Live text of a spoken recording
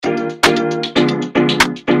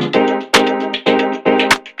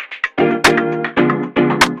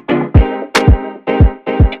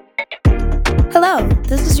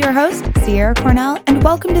your host, Sierra Cornell, and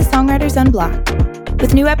welcome to Songwriters Unblocked.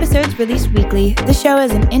 With new episodes released weekly, the show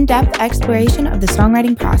is an in-depth exploration of the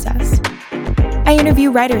songwriting process. I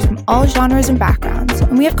interview writers from all genres and backgrounds,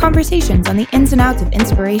 and we have conversations on the ins and outs of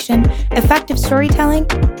inspiration, effective storytelling,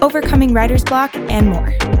 overcoming writer's block, and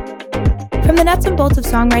more. From the nuts and bolts of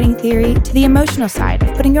songwriting theory to the emotional side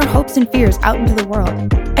of putting your hopes and fears out into the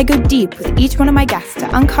world, I go deep with each one of my guests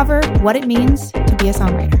to uncover what it means to be a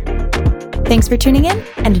songwriter. Thanks for tuning in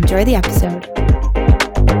and enjoy the episode.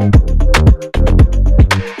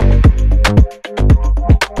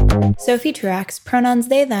 Sophie Truax, pronouns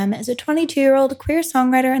they, them, is a 22-year-old queer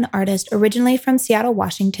songwriter and artist originally from Seattle,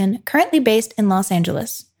 Washington, currently based in Los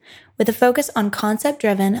Angeles. With a focus on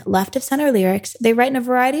concept-driven, left-of-center lyrics, they write in a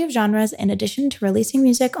variety of genres in addition to releasing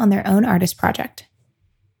music on their own artist project.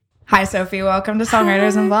 Hi, Sophie. Welcome to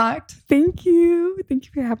Songwriters Unblocked. Thank you. Thank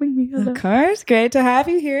you for having me. Of course. Great to have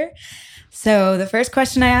you here. So the first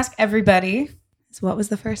question I ask everybody is, what was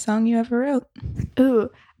the first song you ever wrote? Ooh,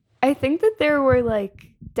 I think that there were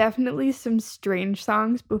definitely some strange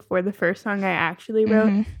songs before the first song I actually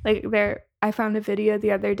wrote. I found a video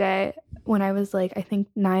the other day when I was I think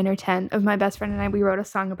 9 or 10 of my best friend and I. We wrote a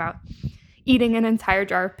song about eating an entire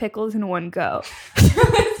jar of pickles in one go.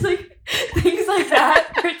 It's things like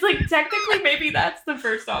that. It's technically maybe that's the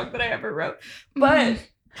first song that I ever wrote, but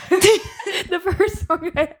the first song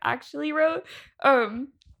I actually wrote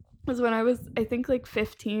was when I was I think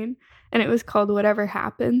 15, and it was called Whatever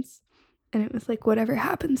Happens, and it was whatever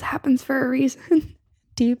happens for a reason.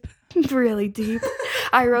 Deep. Really deep.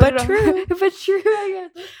 I wrote but it true. But true, I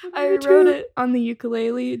guess. I wrote it on the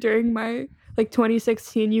ukulele during my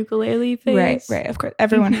 2016 ukulele phase. Right. Of course.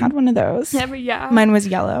 Everyone had one of those. Yeah. Mine was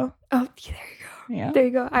yellow. Oh, there you go. Yeah. There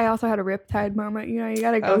you go. I also had a Riptide moment. You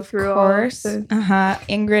got to go through all. Of course.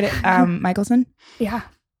 Ingrid Michaelson. Yeah.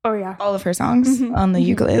 Oh, yeah. All of her songs on the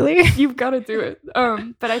ukulele. You've got to do it.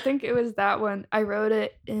 But I think it was that one. I wrote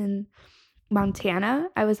it in Montana.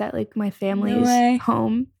 I was at my family's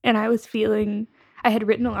home, and I had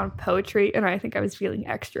written a lot of poetry, and I think I was feeling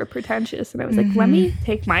extra pretentious, and I was let me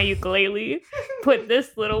take my ukulele, put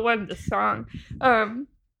this little one to song.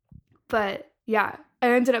 But yeah,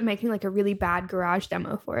 I ended up making a really bad garage band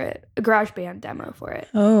demo for it.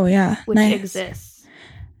 Oh yeah, which exists.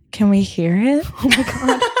 Can we hear it? Oh my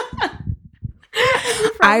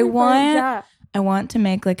god. I want to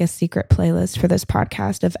make a secret playlist for this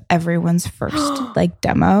podcast of everyone's first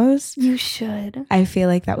demos. You should. I feel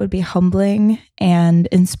that would be humbling and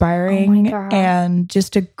inspiring and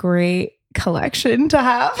just a great collection to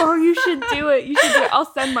have. Oh, you should do it.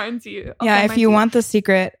 I'll send mine to you. If you want the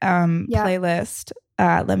secret playlist,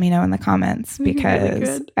 let me know in the comments,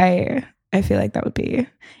 because really I feel that would be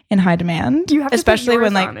in high demand. You have to especially put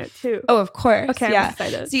yours when on it too. Oh, of course. Okay, yeah. I'm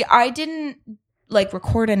excited. See, I didn't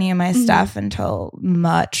record any of my stuff until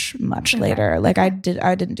much later. I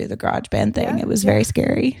didn't do the GarageBand thing. It was very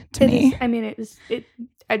scary to me.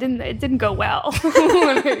 It didn't go well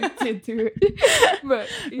when I did do it. But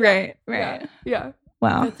right. Yeah.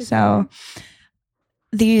 Wow. So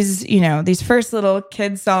these first little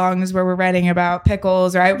kid songs where we're writing about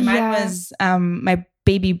pickles, right? Mine was my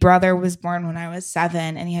baby brother was born when I was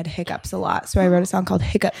 7, and he had hiccups a lot. So I wrote a song called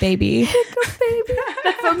Hiccup Baby. Hiccup Baby.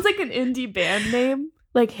 That sounds like an indie band name.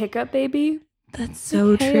 Hiccup Baby. That's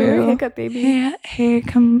so hey, true. Hiccup Baby. Hey,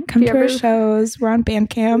 come to our shows. We're on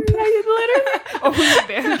Bandcamp. Only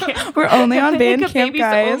Bandcamp. We're only on Hiccup Bandcamp,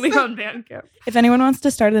 guys. Only on Bandcamp. If anyone wants to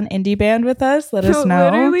start an indie band with us, let us know.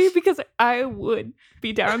 Literally, because I would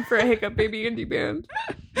be down for a Hiccup Baby indie band.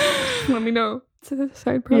 Let me know. It's a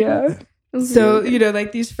side project. Yeah. So,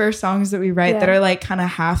 these first songs that we write that are kind of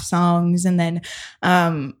half songs, and then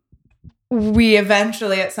we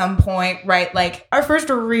eventually at some point write our first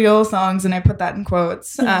real songs, and I put that in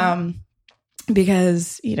quotes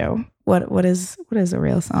because what is a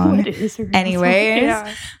real song? What is a real anyways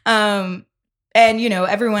song? Yeah. And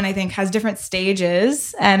everyone I think has different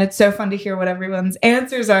stages, and it's so fun to hear what everyone's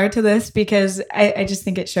answers are to this, because I just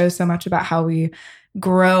think it shows so much about how we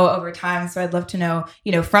grow over time. So I'd love to know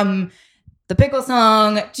from the pickle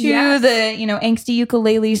song to the angsty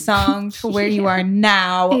ukulele song to where you are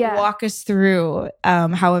now. Walk us through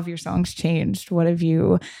how have your songs changed? What have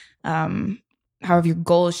you how have your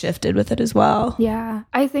goals shifted with it as well? Yeah,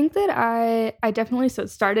 I think that I definitely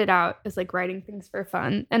started out as writing things for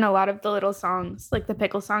fun, and a lot of the little songs, the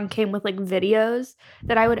pickle song, came with videos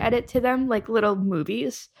that I would edit to them, little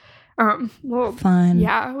movies. Fun.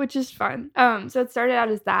 Yeah, which is fun. So it started out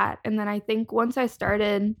as that, and then I think once I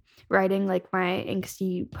started writing my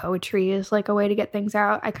angsty poetry as a way to get things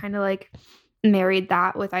out, I kind of married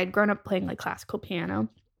that with, I'd grown up playing classical piano.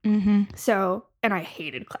 Mm-hmm. So and I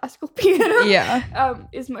hated classical piano. Yeah.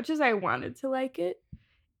 As much as I wanted to like it,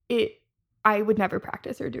 I would never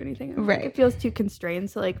practice or do anything. Right. It feels too constrained.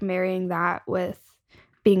 So like marrying that with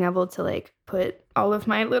being able to like put all of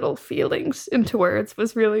my little feelings into words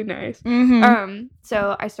was really nice. Mm-hmm.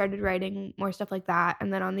 So I started writing more stuff like that,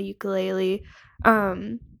 and then on the ukulele.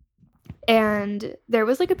 And there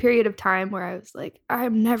was like a period of time where I was like,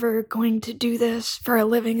 I'm never going to do this for a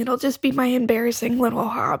living. It'll just be my embarrassing little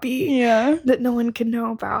hobby that no one can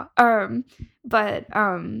know about. But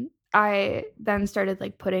I then started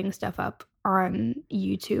like putting stuff up on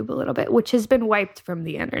YouTube a little bit, which has been wiped from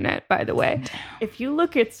the internet, by the way. If you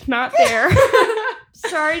look, it's not there.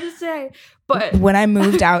 Sorry to say. But when I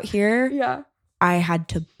moved out here, yeah, I had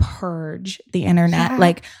to purge the internet.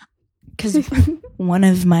 Like, because one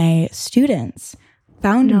of my students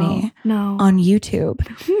found me on YouTube.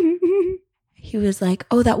 He was like,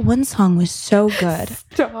 oh, that one song was so good.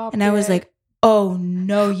 Stop and I was like, oh,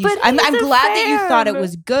 no. I'm glad that you thought it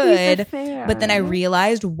was good. But then I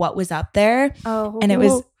realized what was up there. Oh.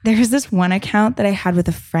 And there's this one account that I had with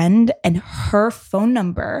a friend, and her phone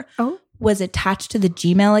number was attached to the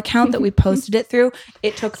Gmail account that we posted it through.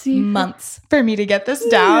 It took months for me to get this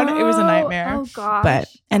down. It was a nightmare. Oh, gosh. But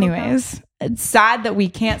anyways, it's sad that we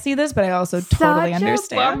can't see this, but I also totally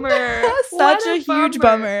understand. Such a huge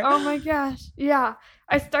bummer. Oh my gosh. Yeah.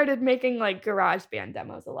 I started making like GarageBand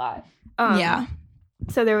demos a lot.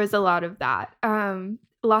 So there was a lot of that.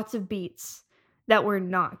 Lots of beats that were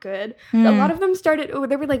not good. A lot of them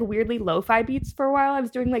they were like weirdly lo-fi beats for a while. I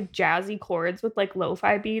was doing like jazzy chords with like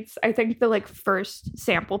lo-fi beats. I think the like first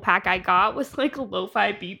sample pack I got was like a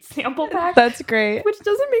lo-fi beat sample pack. That's great. Which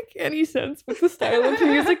doesn't make any sense with the style of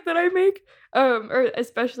music that I make. Or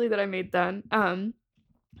especially that I made then.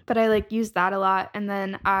 But I like used that a lot. And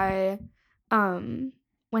then I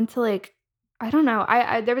went to like, I don't know.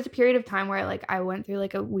 I there was a period of time where like I went through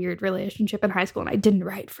like a weird relationship in high school, and I didn't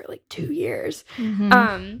write for like 2 years.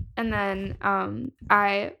 And then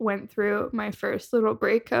I went through my first little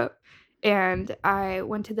breakup, and I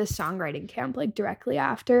went to this songwriting camp like directly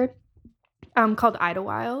after, called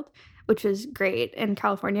Idlewild, which was great in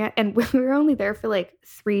California. And we were only there for like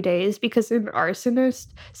 3 days because an arsonist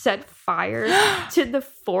set fire to the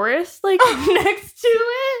forest like next to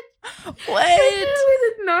it. What? It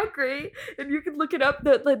was not great. And you can look it up.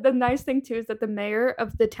 The nice thing too is that the mayor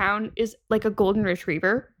of the town is like a golden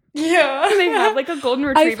retriever. Yeah. They have like a golden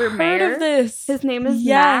retriever mayor. I've heard of this. His name is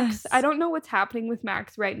Max. I don't know what's happening with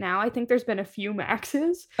Max right now. I think there's been a few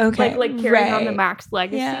Maxes. Okay. Like carrying on the Max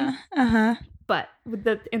legacy. Yeah. But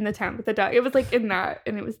in the town with the dog, it was like in that,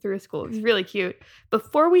 and it was through a school. It was really cute.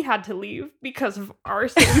 Before we had to leave because of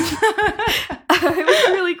arson, it was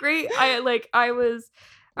really great.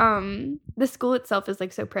 The school itself is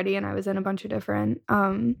like so pretty, and I was in a bunch of different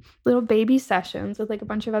little baby sessions with like a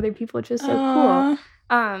bunch of other people, which is so cool.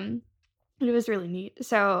 It was really neat.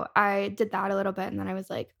 So I did that a little bit, and then I was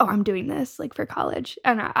like, oh, I'm doing this like for college,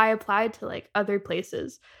 and I applied to like other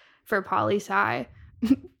places for poli-sci.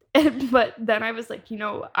 But then I was like,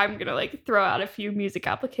 I'm gonna like throw out a few music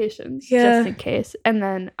applications just in case. And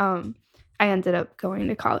then I ended up going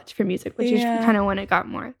to college for music, which is kind of when it got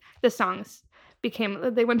more. The songs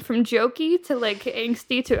they went from jokey to like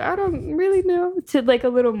angsty to I don't really know to like a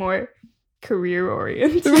little more career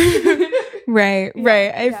oriented. Right.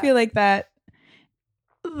 I feel like that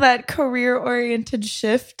career oriented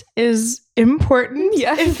shift is important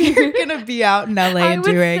if you're gonna be out in LA and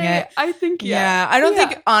doing it. I think I don't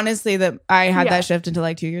think honestly that I had that shift until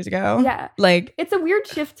like 2 years ago. Like it's a weird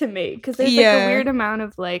shift to make because there's like a weird amount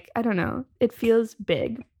of like I don't know, it feels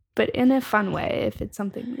big but in a fun way if it's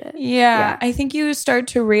something that I think you start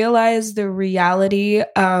to realize the reality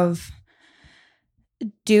of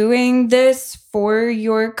doing this for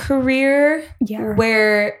your career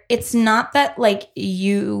where it's not that like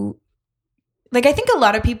you like I think a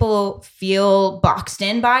lot of people feel boxed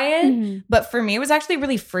in by it, but for me it was actually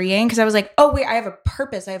really freeing because I was like, oh wait, I have a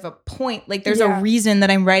purpose, I have a point, like there's a reason that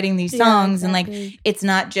I'm writing these songs and like it's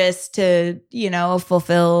not just to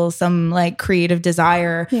fulfill some like creative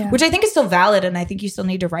desire, which I think is still valid, and I think you still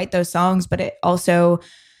need to write those songs, but it also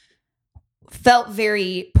felt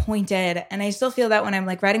very pointed. And I still feel that when I'm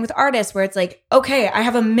like writing with artists where it's like, okay, I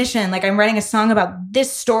have a mission. Like I'm writing a song about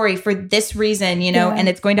this story for this reason, and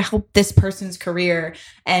it's going to help this person's career.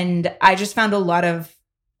 And I just found a lot of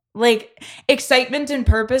like excitement and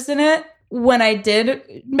purpose in it when I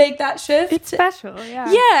did make that shift. It's special.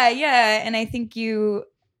 Yeah. Yeah. And I think you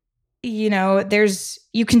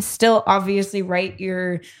can still obviously write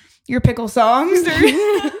your pickle songs.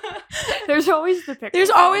 There's always the pickle. There's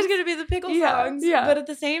always going to be the pickle songs. Yeah. But at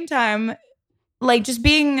the same time, like just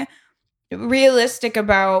being realistic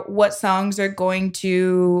about what songs are going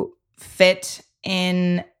to fit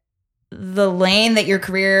in the lane that your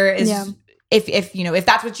career is. Yeah. If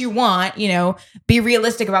that's what you want, be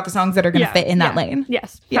realistic about the songs that are going to fit in that lane.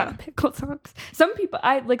 Yes. Yeah. Pickle songs. Some people,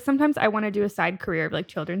 sometimes I want to do a side career of like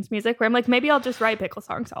children's music where I'm like, maybe I'll just write pickle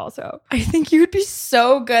songs also. I think you would be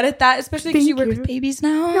so good at that, especially because you work with babies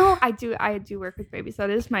now. No, I do work with babies. That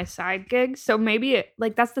is my side gig. So maybe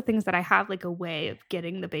that's the things that I have like a way of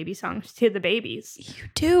getting the baby songs to the babies. You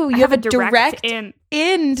do. You have a direct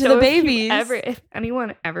into the babies. If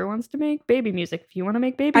anyone ever wants to make baby music, if you want to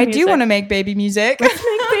make baby music. I do want to make baby music. Let's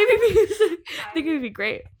make baby music. I think it would be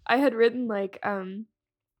great. I had written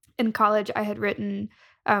in college, I had written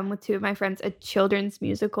with two of my friends a children's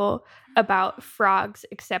musical about frogs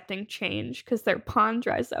accepting change because their pond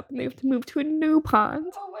dries up and they have to move to a new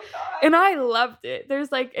pond. Oh my God. And I loved it. There's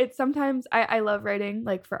sometimes I love writing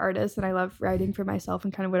like for artists and I love writing for myself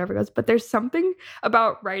and kind of whatever goes, but there's something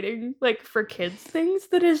about writing like for kids things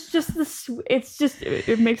that is just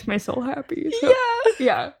it makes my soul happy. So,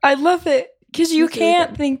 yeah. I love it. Because you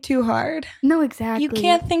can't think too hard. No, exactly. You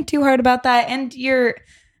can't think too hard about that. And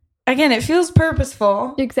again, it feels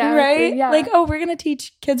purposeful. Exactly. Right? Yeah. Like, we're going to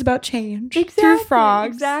teach kids about change through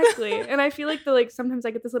frogs. Exactly. And I feel like sometimes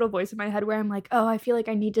I get this little voice in my head where I'm like, oh, I feel like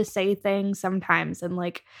I need to say things sometimes in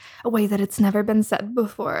like a way that it's never been said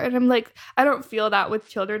before. And I'm like, I don't feel that with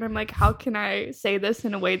children. I'm like, how can I say this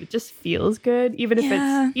in a way that just feels good? Even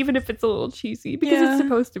if it's a little cheesy because it's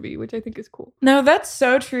supposed to be, which I think is cool. No, that's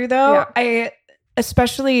so true though. Yeah.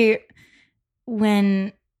 Especially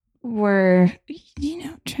when we're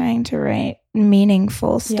trying to write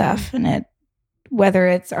meaningful stuff and whether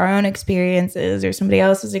it's our own experiences or somebody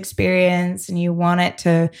else's experience, and you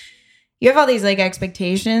have all these like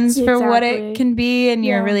expectations for what it can be, and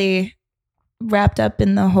you're really wrapped up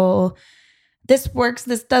in the whole this works,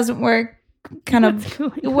 this doesn't work kind of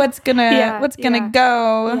what's gonna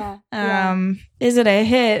go. Is it a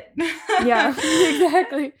hit?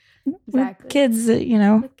 Exactly. With kids,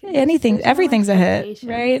 everything's a hit,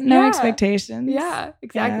 right? No expectations. Yeah,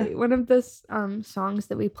 exactly. One of the songs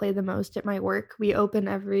that we play the most at my work, we open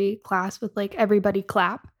every class with like everybody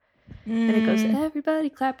clap. And it goes,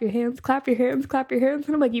 everybody clap your hands, clap your hands, clap your hands.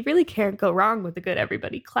 And I'm like, you really can't go wrong with a good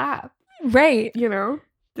everybody clap. Right.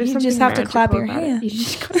 There's you just have to clap your hands. You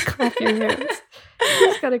just gotta clap your hands. You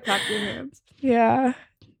just gotta clap your hands. Yeah.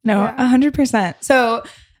 No, 100%. So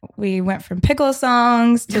we went from pickle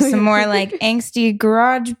songs to some more like angsty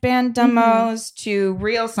garage band demos to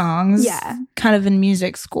real songs. Yeah. Kind of in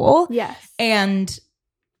music school. Yes. And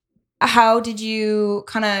how did you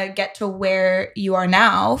kind of get to where you are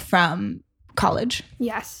now from college?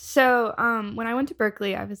 Yes. So when I went to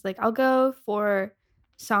Berkeley, I was like, I'll go for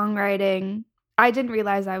songwriting. I didn't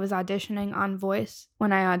realize I was auditioning on Voice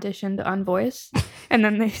when I auditioned on Voice. And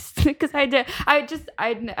then because I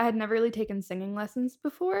had never really taken singing lessons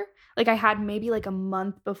before. Like I had maybe like a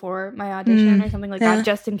month before my audition or something like that,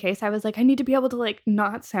 just in case. I was like, I need to be able to like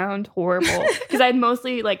not sound horrible because I'd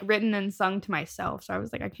mostly like written and sung to myself. So I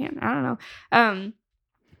was like, I don't know.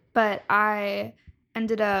 But I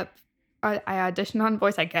ended up, I auditioned on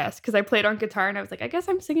Voice, I guess, because I played on guitar and I was like, I guess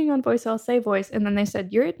I'm singing on Voice, so I'll say Voice. And then they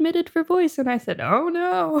said, you're admitted for Voice. And I said, oh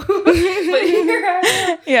no. But here I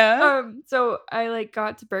am. Yeah. So I like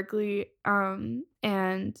got to Berkeley and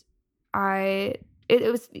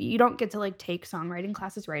it was, you don't get to like take songwriting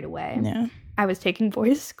classes right away. Yeah. I was taking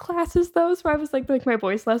voice classes though, so I was like my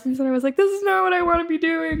voice lessons, and I was like, this is not what I want to be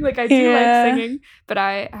doing. Like I do like singing, but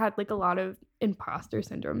I had like a lot of imposter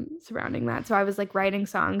syndrome surrounding that. So I was like writing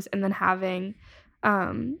songs and then having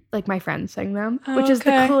like my friends sing them, which is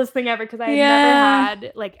the coolest thing ever because I had never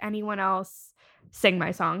had like anyone else sing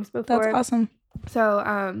my songs before. That's awesome.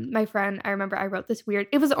 So my friend, I remember I wrote this weird,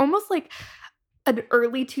 it was almost like an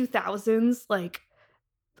early 2000s like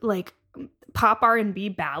pop R&B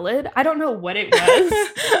ballad. I don't know what it was,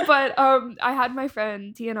 but I had my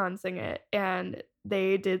friend Tianon sing it, and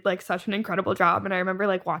they did like such an incredible job. And I remember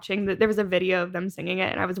like watching there was a video of them singing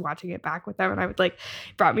it, and I was watching it back with them, and I would like,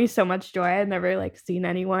 it brought me so much joy. I'd never like seen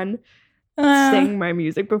anyone sing my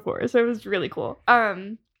music before, so it was really cool.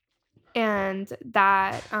 And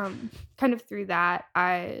that kind of through that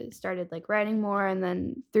I started like writing more, and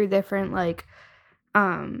then through different like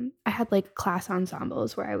I had like class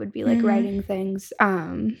ensembles where I would be like writing things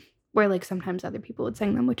where like sometimes other people would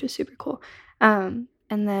sing them, which is super cool. And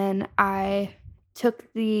then I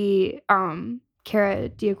took the Cara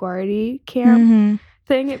Diaguardi camp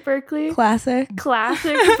thing at Berkeley. Classic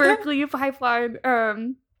Berkeley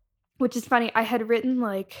pipeline, which is funny. I had written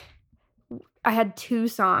like I had 2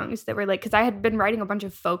 songs that were like, because I had been writing a bunch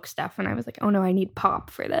of folk stuff and I was like, oh no, I need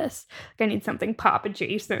pop for this. Like, I need something pop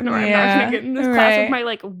adjacent or I'm not going to get in this class with my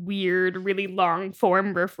like weird, really long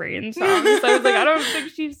form refrain songs. So I was like, I don't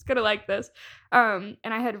think she's going to like this. And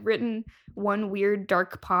I had written one weird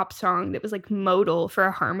dark pop song that was like modal for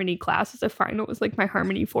a harmony class as a final. It was like my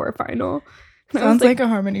harmony 4 final. Sounds like a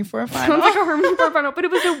harmony 4 final. Sounds like a harmony 4 final. But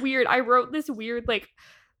it was I wrote this weird like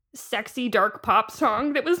sexy dark pop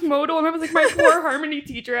song that was modal, and I was like, my poor harmony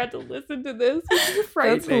teacher had to listen to this. It was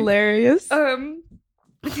frightening. That's hilarious.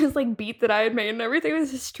 This like beat that I had made and everything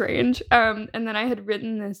was just strange. And then I had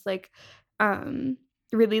written this like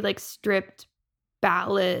really like stripped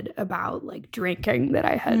ballad about like drinking that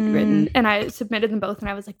I had written, and I submitted them both, and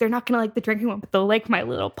I was like, they're not gonna like the drinking one, but they'll like my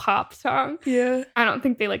little pop song. Yeah, I don't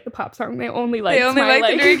think they like the pop song. They only like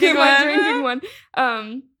the drinking one.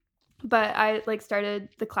 But I like started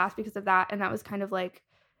the class because of that, and that was kind of like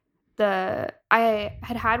I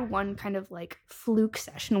had one kind of like fluke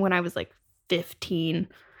session when I was like 15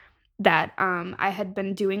 that I had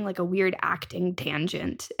been doing like a weird acting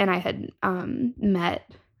tangent, and I had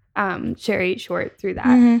met Sherry Short through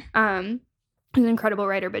that. An incredible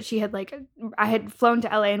writer, but she had like, I had flown to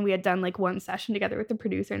LA and we had done like one session together with the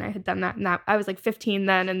producer, and I had done that, and that I was like 15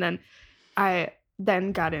 then, and then I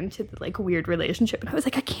then got into the like weird relationship, and I was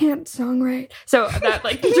like, I can't songwrite, so that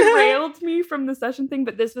like derailed me from the session thing.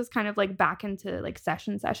 But this was kind of like back into like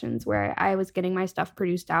sessions where I was getting my stuff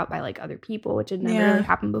produced out by like other people, which had never really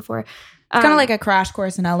happened before. It's kind of like a crash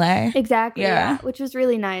course in LA. Exactly. Yeah, which was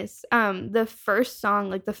really nice. The first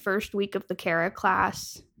song, like the first week of the Kara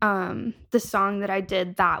class, the song that I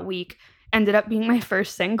did that week ended up being my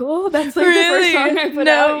first single. That's like the first song I put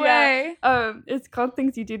out. No way. Yeah. It's called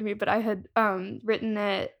Things You Do to Me, but I had written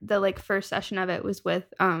it, the like first session of it was with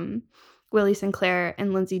Willie Sinclair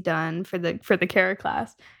and Lindsay Dunn for the Kara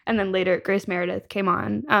class. And then later Grace Meredith came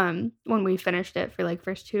on when we finished it for like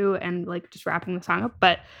first 2 and like just wrapping the song up.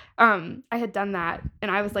 But I had done that, and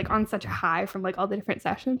I was like on such a high from like all the different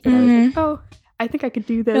sessions that I was like, oh, I think I could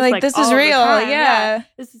do this. Like this is real. Yeah.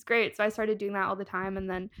 This is great. So I started doing that all the time, and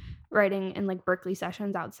then writing in like Berklee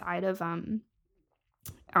sessions outside of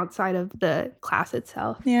the class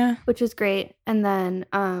itself. Yeah. Which is great. And then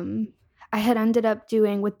I had ended up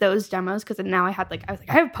doing with those demos, because now I was like, I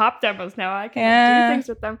have pop demos now. I can do things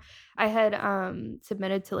with them. I had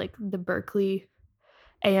submitted to like the Berklee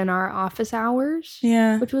A&R office hours.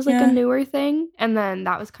 Yeah. Which was like a newer thing. And then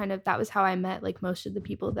that was how I met like most of the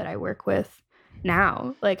people that I work with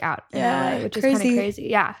now, like out in LA, which is kind of crazy.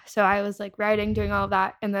 Yeah. So I was like writing, doing all of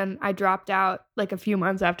that, and then I dropped out like a few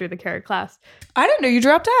months after the Kara class. I didn't know you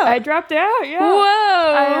dropped out. I dropped out. Yeah.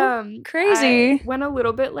 Whoa. Crazy. I went a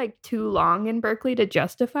little bit like too long in Berklee to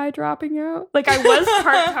justify dropping out. Like I was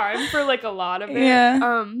part-time for like a lot of it.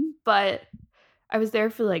 Yeah. But I was there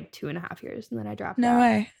for like 2.5 years, and then I dropped out. No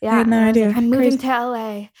way. Yeah. I had no idea. Like, I'm moving to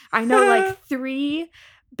LA. I know like 3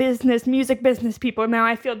 music business people now.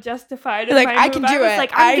 I feel justified. Like I can do it.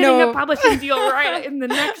 Like I'm getting a publishing deal right in the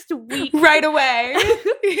next week, right away,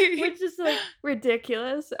 which is like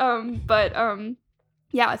ridiculous.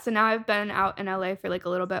 Yeah. So now I've been out in LA for like a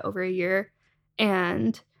little bit over a year,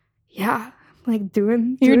 and yeah, like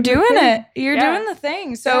doing it. You're doing the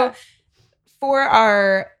thing. So for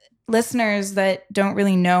our listeners that don't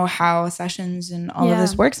really know how sessions and all of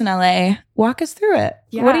this works in LA, walk us through it.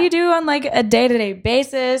 Yeah. What do you do on like a day-to-day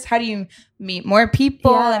basis? How do you meet more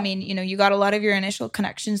people? I mean, you got a lot of your initial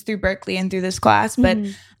connections through Berklee and through this class, but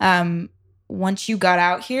once you got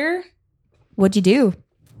out here, what'd you do?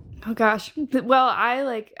 Oh gosh. Well, I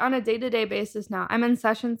like on a day-to-day basis now, I'm in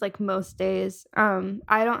sessions like most days.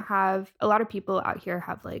 I don't have, a lot of people out here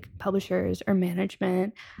have like publishers or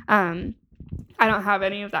management. I don't have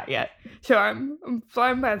any of that yet, so I'm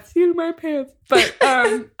flying by the seat of my pants. But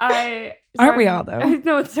aren't we all though?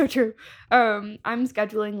 No, it's so true. I'm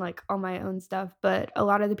scheduling like all my own stuff, but a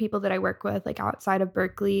lot of the people that I work with, like outside of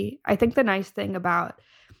Berklee, I think the nice thing about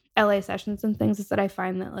LA sessions and things is that I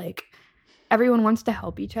find that like everyone wants to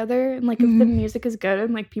help each other, and like if the music is good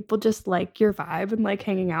and like people just like your vibe and like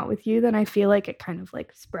hanging out with you, then I feel like it kind of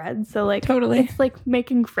like spreads. So like totally, it's like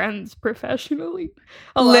making friends professionally,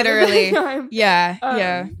 literally.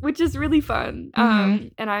 Yeah, which is really fun.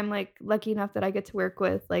 And I'm like lucky enough that I get to work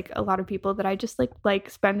with like a lot of people that I just like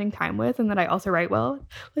spending time with, and that I also write well,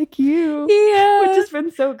 like you. Yeah, which has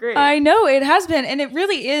been so great. I know it has been, and it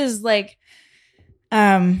really is like.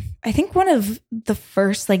 I think one of the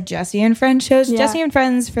first like Jesse and Friends shows. Jesse and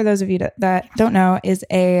Friends, for those of you that don't know, is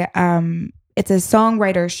it's a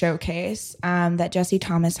songwriter showcase that Jesse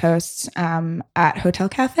Thomas hosts at Hotel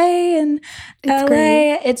Cafe in LA.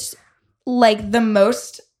 Great. It's like the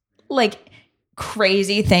most like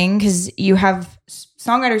crazy thing because you have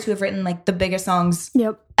songwriters who have written like the biggest songs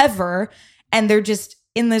ever, and they're just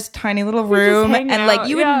in this tiny little room, and like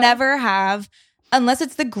you would never have, unless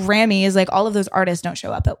it's the Grammys, like all of those artists don't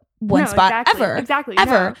show up at one spot ever.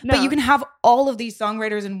 No. But you can have all of these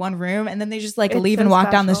songwriters in one room, and then they just like leave and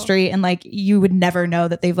walk down the street, and like you would never know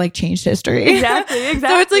that they've like changed history. Exactly.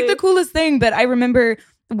 So it's like the coolest thing. But I remember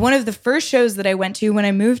one of the first shows that I went to when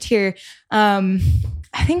I moved here,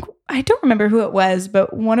 I think, I don't remember who it was,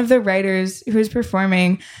 but one of the writers who was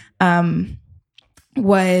performing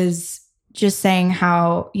was just saying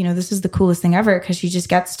how, you know, this is the coolest thing ever because she just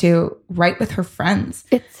gets to write with her friends.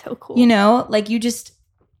 It's so cool. You know, like you just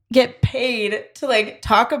get paid to like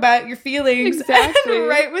talk about your feelings and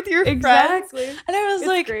write with your friends. And I was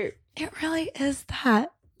like, great. It really is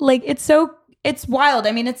that. Like, it's wild.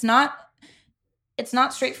 I mean, it's not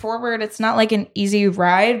straightforward. It's not like an easy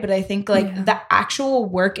ride, but I think like the actual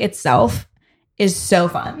work itself is so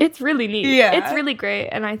fun. It's really neat. Yeah. It's really great.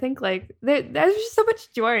 And I think like there's just so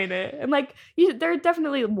much joy in it. And like there are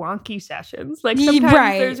definitely wonky sessions. Like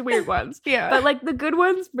sometimes there's weird ones. But like the good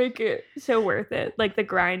ones make it so worth it. Like the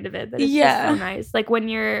grind of it. That it's just so nice. Like when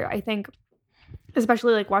you're, I think,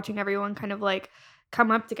 especially like watching everyone kind of like come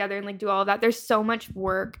up together and like do all of that. There's so much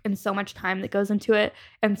work and so much time that goes into it.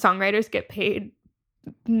 And songwriters get paid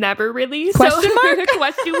never really. Question mark?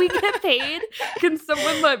 Do we get paid? Can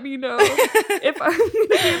someone let me know if I'm gonna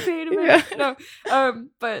get paid? No.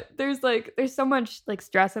 But there's so much like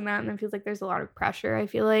stress in that, and it feels like there's a lot of pressure. I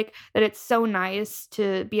feel like that it's so nice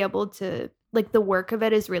to be able to like the work of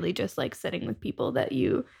it is really just like sitting with people that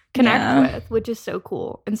you connect with, which is so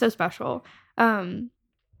cool and so special.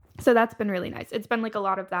 So that's been really nice. It's been like a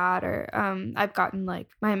lot of that, or I've gotten like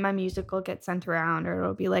my music will get sent around, or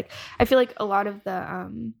it'll be like, I feel like a lot of the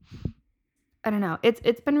I don't know,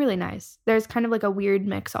 it's been really nice. There's kind of like a weird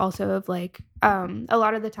mix also of like a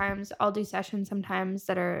lot of the times I'll do sessions sometimes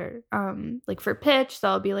that are like for pitch, so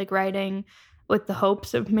I'll be like writing with the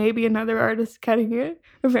hopes of maybe another artist cutting it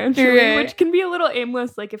eventually, which can be a little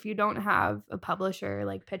aimless like if you don't have a publisher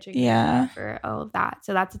like pitching for all of that.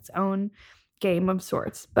 So that's its own game of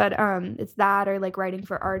sorts, but it's that, or like writing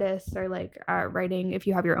for artists, or like writing if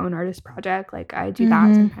you have your own artist project. Like I do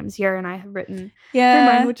that sometimes here, and I have written for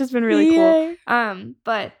mine, which has been really cool.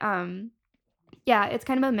 But it's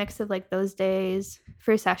kind of a mix of like those days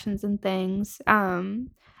for sessions and things.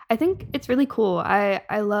 I think it's really cool.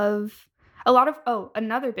 I love a lot of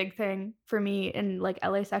another big thing for me in like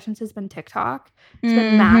LA sessions has been TikTok. It's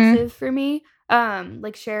been massive for me.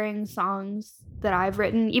 Like sharing songs that I've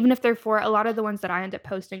written, even if they're for, a lot of the ones that I end up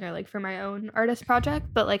posting are like for my own artist project,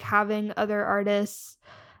 but like having other artists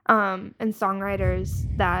and songwriters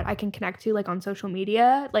that I can connect to like on social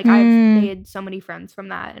media, like I've made so many friends from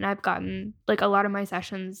that, and I've gotten like a lot of my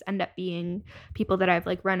sessions end up being people that I've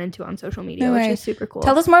like run into on social media, which is super cool.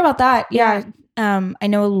 Tell us more about that. I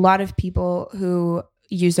know a lot of people who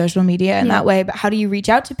use social media in that way, but how do you reach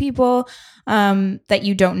out to people that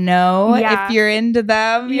you don't know if you're into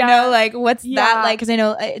them? You know, like what's that like? Because I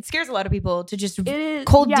know it scares a lot of people to just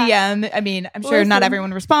cold DM. I mean, I'm sure not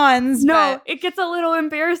everyone responds. No, but it gets a little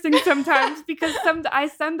embarrassing sometimes because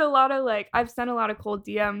I've sent a lot of cold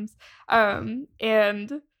DMs,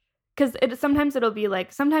 and because sometimes it'll be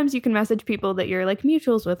like, sometimes you can message people that you're like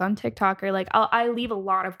mutuals with on TikTok, or like I leave a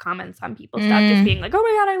lot of comments on people's stuff just being like, oh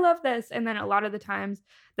my God, I love this. And then a lot of the times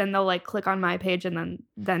then they'll like click on my page, and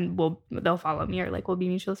then they'll follow me, or like we'll be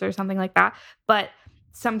mutuals or something like that. But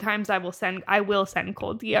sometimes I will send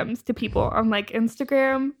cold DMs to people on like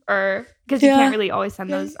Instagram, or because you can't really always send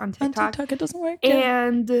those on TikTok. On TikTok it doesn't work.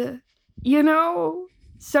 And you know,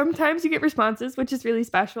 sometimes you get responses, which is really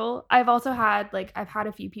special. I've also had I've had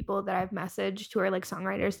a few people that I've messaged who are like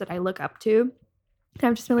songwriters that I look up to. And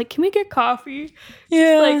I've just been like, can we get coffee?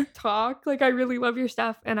 Just like talk. Like I really love your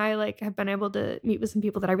stuff. And I like have been able to meet with some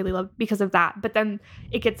people that I really love because of that. But then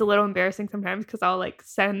it gets a little embarrassing sometimes because I'll like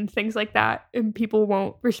send things like that and people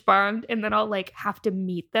won't respond. And then I'll like have to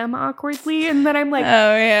meet them awkwardly. And then I'm like,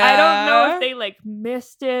 I don't know if they like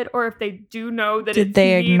missed it, or if they do know that it's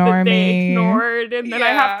they me ignore that they me? ignored. And then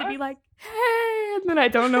I have to be like, hey, and then I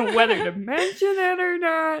don't know whether to mention it or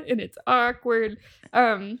not. And it's awkward.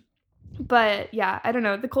 But yeah, I don't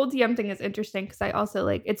know. The cold DM thing is interesting because I also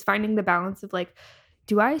like, it's finding the balance of like,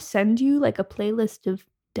 do I send you like a playlist of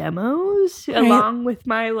demos along with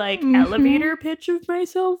my like elevator pitch of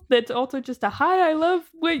myself that's also just a hi, I love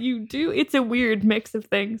what you do? It's a weird mix of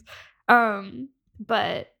things.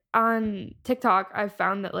 But on TikTok, I've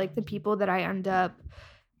found that like the people that I end up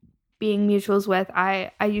being mutuals with,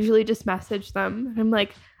 I usually just message them. And I'm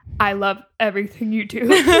like, I love everything you do.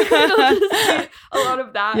 It'll just be a lot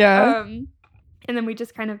of that. Yeah. And then we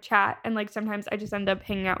just kind of chat. And like sometimes I just end up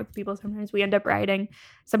hanging out with people. Sometimes we end up writing.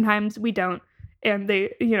 Sometimes we don't. And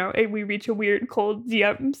they, we reach a weird cold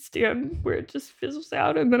DM stand where it just fizzles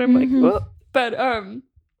out. And then I'm like, whoa. But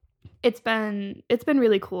it's been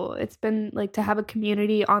really cool. It's been like to have a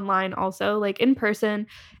community online also, like in person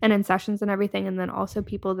and in sessions and everything. And then also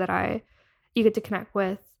people that you get to connect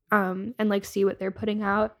with and like see what they're putting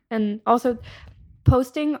out. And also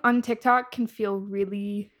posting on TikTok can feel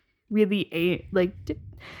really, really like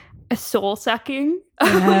soul sucking.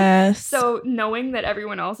 Yes. So knowing that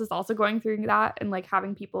everyone else is also going through that and like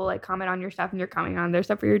having people like comment on your stuff and you're commenting on their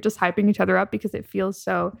stuff where you're just hyping each other up because it feels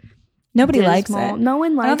so nobody dismal. likes it. No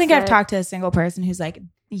one likes it. I don't think I've talked to a single person who's like,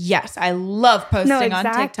 yes, I love posting on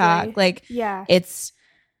TikTok. Like, yeah,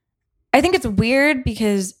 I think it's weird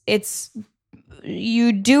because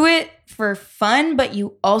you do it for fun, but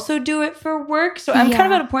you also do it for work. So I'm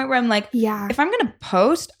kind of at a point where I'm like, if I'm going to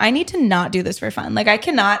post, I need to not do this for fun. Like I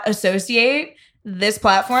cannot associate this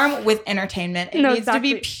platform with entertainment. It needs to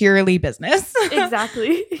be purely business.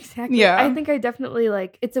 Exactly. Yeah. I think I definitely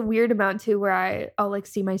like, it's a weird amount too where I'll like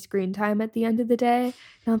see my screen time at the end of the day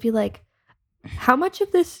and I'll be like, how much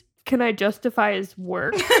of this can I justify as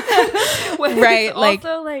work? Right.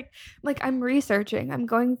 Also like I'm researching, I'm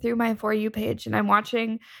going through my For You page and I'm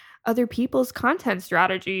watching other people's content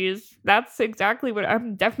strategies. That's exactly what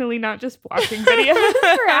I'm definitely not just watching videos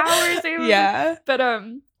for hours. Yeah. But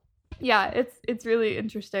yeah, it's really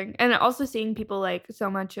interesting. And also seeing people like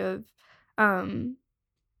so much of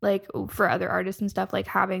like for other artists and stuff, like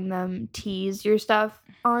having them tease your stuff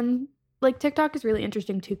on like TikTok is really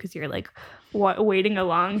interesting too, because you're like waiting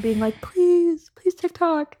along being like, please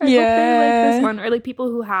TikTok, I hope they like this one. Or like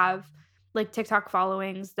people who have like TikTok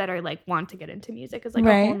followings that are like want to get into music is like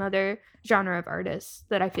a whole nother genre of artists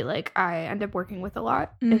that I feel like I end up working with a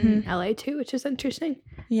lot in LA too, which is interesting.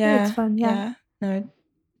 Yeah, it's fun. Yeah. No,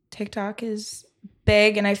 TikTok is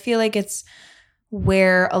big, and I feel like it's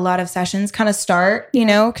where a lot of sessions kind of start, you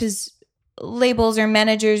know, because labels or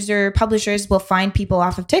managers or publishers will find people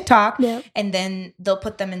off of TikTok and then they'll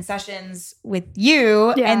put them in sessions with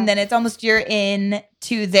you and then it's almost you're in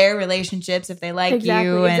to their relationships if they like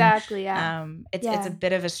you. And it's a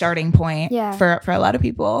bit of a starting point for a lot of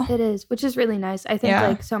people. It is, which is really nice. I think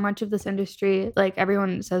like so much of this industry, like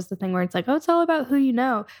everyone says the thing where it's like, oh, it's all about who you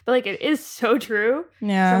know. But like it is so true.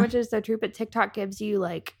 Yeah. So much is so true. But TikTok gives you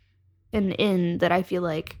like an in that I feel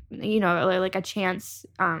like, you know, like a chance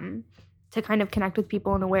to kind of connect with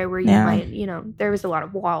people in a way where you might, you know, there was a lot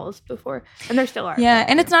of walls before and there still are. Yeah.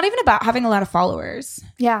 And it's not even about having a lot of followers.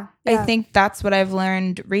 Yeah. I think that's what I've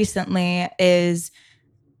learned recently is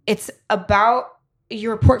it's about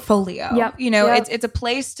your portfolio. Yep. You know, it's a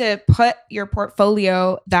place to put your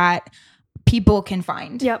portfolio that people can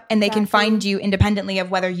find. Yep. And they can find you independently of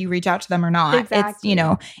whether you reach out to them or not. Exactly. It's, you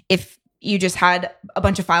know, if you just had a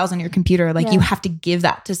bunch of files on your computer, like you have to give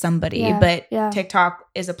that to somebody. But TikTok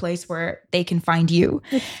is a place where they can find you.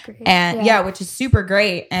 Which is great. And which is super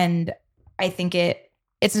great. And I think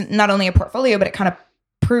it's not only a portfolio, but it kind of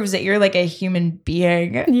proves that you're like a human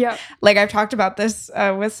being. Yeah. Like I've talked about this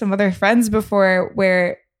with some other friends before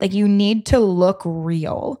where like you need to look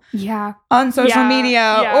real on social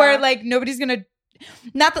media or like nobody's going to,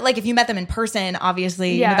 not that like if you met them in person,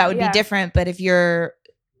 obviously you know, that would be different. But if you're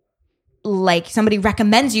like somebody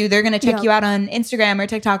recommends you, they're going to check you out on Instagram or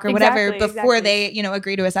TikTok or whatever before they, you know,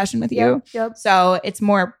 agree to a session with you. Yep. So it's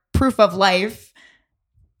more proof of life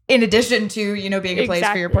in addition to, you know, being a place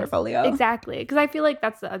for your portfolio. Exactly. Because I feel like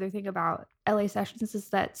that's the other thing about LA sessions is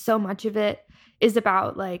that so much of it is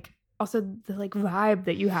about like also the like vibe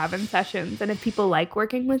that you have in sessions. And if people like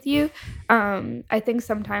working with you, I think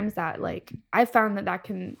sometimes that like I found that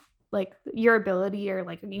can like your ability or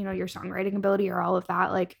like, you know, your songwriting ability or all of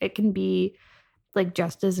that, like it can be like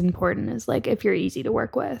just as important as like if you're easy to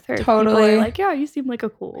work with or people are like, yeah, you seem like a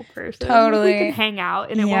cool person. Totally. Like, we can hang out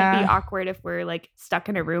and it won't be awkward if we're like stuck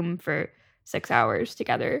in a room for 6 hours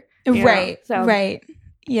together. Right. So,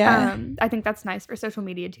 yeah. I think that's nice for social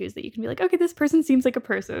media too, is that you can be like, okay, this person seems like a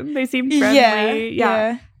person. They seem friendly.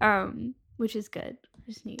 Yeah. Which is good.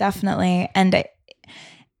 Definitely. And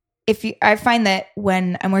I find that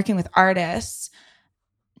when I'm working with artists,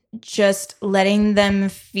 just letting them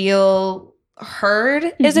feel heard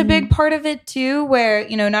is a big part of it too, where,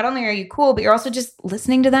 you know, not only are you cool, but you're also just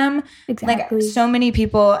listening to them. Exactly. Like so many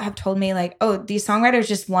people have told me like, oh, these songwriters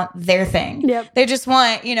just want their thing. Yep. They just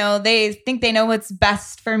want, you know, they think they know what's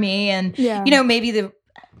best for me. And, you know, maybe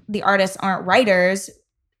the artists aren't writers,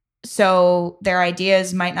 so their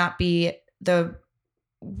ideas might not be the,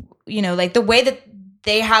 you know, like the way that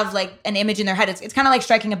they have like an image in their head. It's kind of like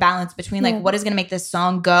striking a balance between like what is going to make this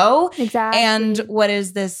song go and what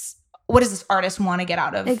does this artist want to get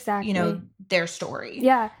out of their story.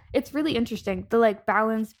 Yeah, it's really interesting, the like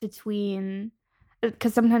balance between,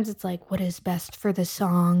 because sometimes it's like, what is best for the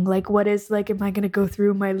song? Like, what is like, am I going to go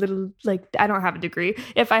through my little, like, I don't have a degree.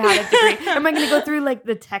 If I had a degree, am I going to go through like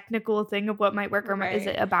the technical thing of what might work, or is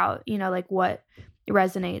it about, like what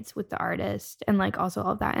resonates with the artist and like also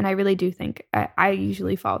all of that? And I really do think I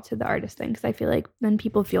usually fall to the artist thing, because I feel like then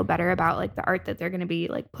people feel better about like the art that they're going to be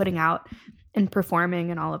like putting out and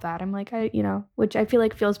performing and all of that. I'm like, which I feel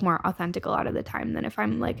like feels more authentic a lot of the time than if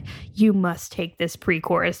I'm like, you must take this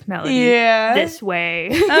pre-chorus melody this way.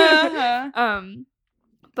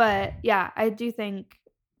 But yeah, I do think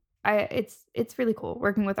it's really cool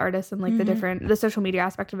working with artists and like the social media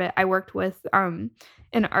aspect of it. I worked with an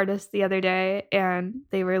artist the other day, and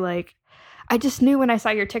they were like, I just knew when I saw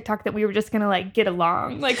your TikTok that we were just gonna like get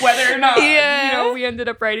along, like whether or not we ended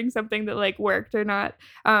up writing something that like worked or not.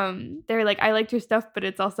 They're like, I liked your stuff, but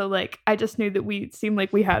it's also like I just knew that we seemed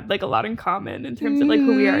like we had like a lot in common in terms of like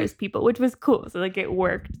who we are as people, which was cool. So like it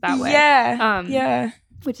worked that way.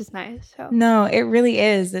 Which is nice. So. No, it really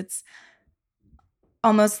is. It's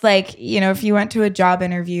almost like, if you went to a job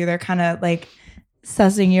interview, they're kind of like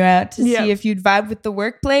sussing you out to see if you'd vibe with the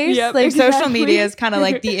workplace. Social media is kind of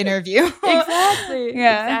like the interview. Exactly.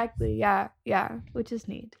 Yeah. Which is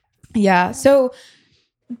neat. Yeah. So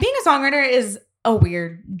being a songwriter is a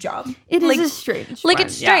weird job. It is a strange one.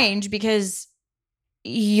 It's strange because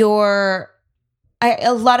a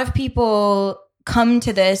lot of people come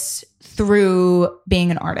to this through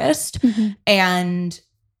being an artist, and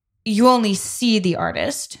you only see the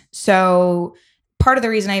artist. So part of the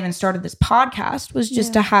reason I even started this podcast was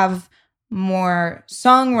just to have more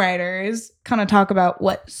songwriters kind of talk about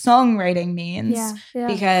what songwriting means,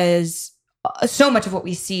 because so much of what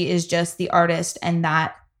we see is just the artist and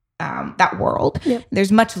that world.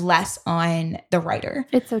 There's much less on the writer.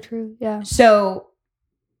 It's so true. Yeah. So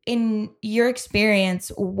in your experience,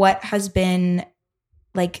 what has been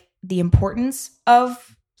like the importance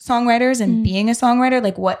of songwriters and being a songwriter?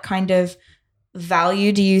 Like what kind of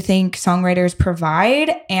value do you think songwriters provide,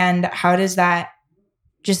 and how does that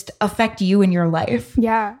just affect you in your life?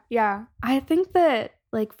 Yeah. I think that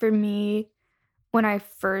like for me, when I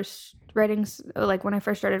first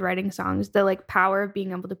started writing songs, the like power of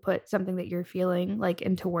being able to put something that you're feeling like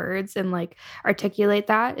into words and like articulate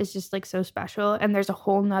that is just like so special. And there's a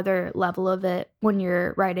whole nother level of it when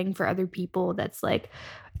you're writing for other people that's like,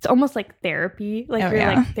 it's almost like therapy. Like you're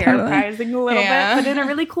like therapizing a little bit, but in a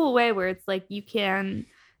really cool way where it's like you can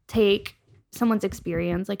take someone's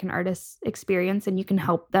experience, like an artist's experience, and you can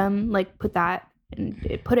help them like put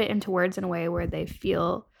it into words in a way where they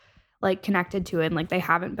feel like connected to it, and like they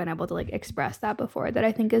haven't been able to like express that before, that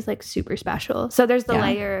I think is like super special. So there's the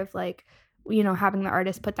layer of like, having the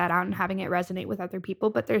artist put that out and having it resonate with other people,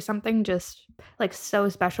 but there's something just like so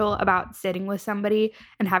special about sitting with somebody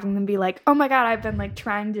and having them be like, oh my God, I've been like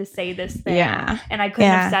trying to say this thing and I couldn't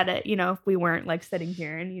have said it, if we weren't like sitting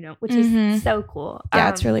here, and which is so cool. Yeah,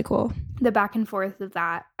 it's really cool. The back and forth of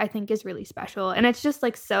that I think is really special, and it's just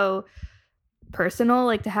like so personal,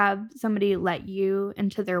 like to have somebody let you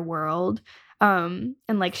into their world and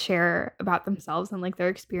like share about themselves and like their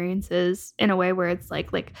experiences in a way where it's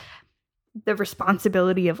like the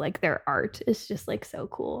responsibility of like their art is just like so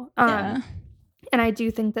cool. And I do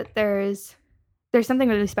think that there's something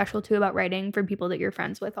really special too about writing for people that you're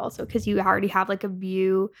friends with also, because you already have like a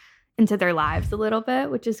view into their lives a little bit,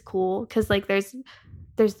 which is cool, because like there's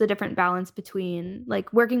the different balance between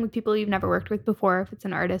like working with people you've never worked with before, if it's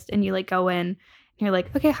an artist, and you like go in and you're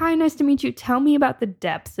like, okay, hi, nice to meet you. Tell me about the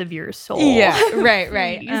depths of your soul. Yeah,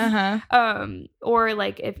 right. Or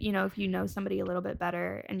like if you know somebody a little bit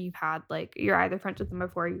better and you've had like, you're either friends with them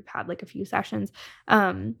before, you've had like a few sessions,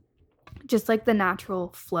 just like the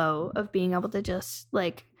natural flow of being able to just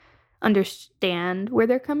like understand where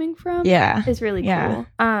they're coming from is really cool.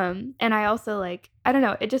 And I also like, I don't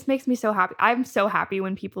know, it just makes me so happy. I'm so happy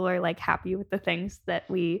when people are like happy with the things that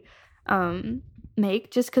we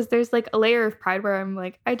make, just because there's like a layer of pride where I'm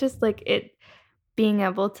like, I just like it, being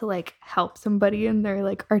able to like help somebody in their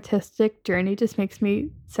like artistic journey just makes me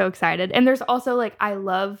so excited. And there's also like, I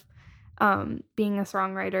love being a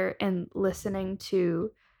songwriter and listening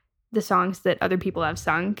to the songs that other people have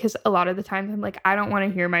sung, because a lot of the times I'm like, I don't want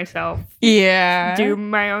to hear myself do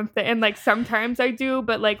my own thing, and like sometimes I do,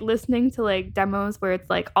 but like listening to like demos where it's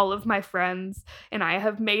like all of my friends and I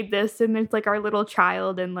have made this and it's like our little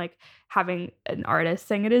child, and like having an artist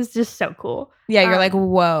sing it is just so cool. You're like,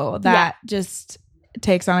 whoa, that just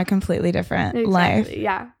takes on a completely different life.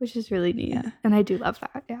 Yeah, which is really neat. Yeah. And I do love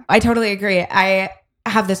that. Yeah. I totally agree. I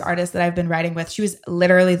have this artist that I've been writing with. She was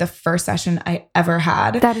literally the first session I ever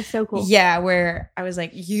had. That is so cool. Yeah, where I was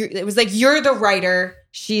like, it was like, you're the writer,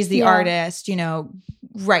 she's the artist, you know,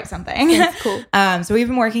 write something. That's cool. So we've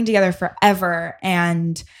been working together forever,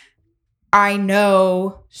 and I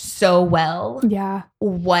know so well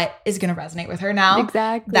what is going to resonate with her now.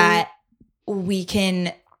 Exactly. That we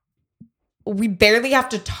barely have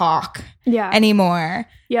to talk anymore.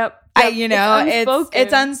 Yep.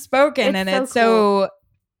 It's unspoken, and it's so cool.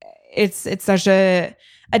 It's such a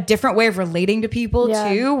different way of relating to people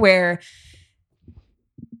too, where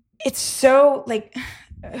it's so like,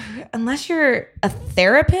 unless you're a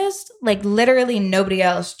therapist, like literally nobody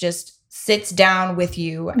else just sits down with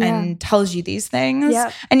you and tells you these things,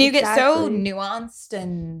 and you get so nuanced,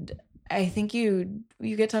 and I think you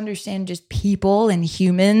get to understand just people and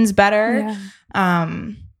humans better.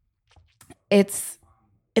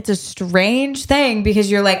 It's a strange thing, because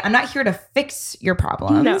you're like, I'm not here to fix your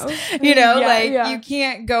problems. No. You know, you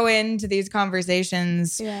can't go into these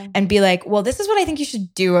conversations and be like, well, this is what I think you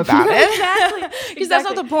should do about it. Exactly. Because that's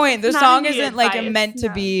not the point. The song isn't like meant to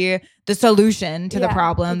be the solution to the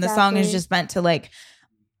problem. The song is just meant to like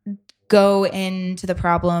go into the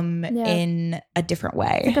problem in a different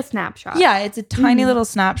way. It's like a snapshot. Yeah, it's a tiny little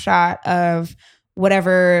snapshot of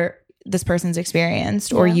whatever this person's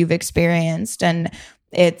experienced or you've experienced, and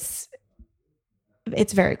it's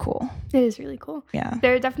very cool. It is really cool. Yeah.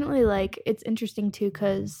 They're definitely like, it's interesting too,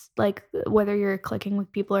 because like whether you're clicking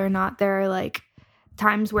with people or not, there are like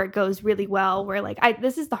times where it goes really well, where like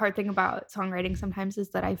this is the hard thing about songwriting sometimes, is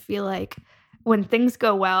that I feel like when things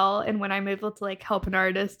go well and when I'm able to like help an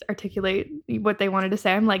artist articulate what they wanted to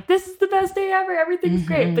say, I'm like, this is the best day ever. Everything's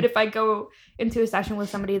great. But if I go into a session with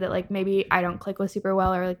somebody that like maybe I don't click with super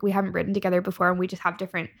well, or like we haven't written together before and we just have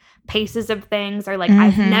different paces of things, or like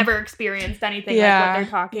I've never experienced anything like what they're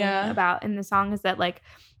talking about in the song, is that like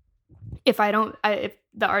if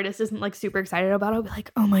the artist isn't like super excited about it, I'll be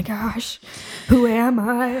like, oh my gosh, who am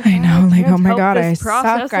I? I know, like, oh my God, I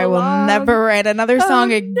suck. I will never write another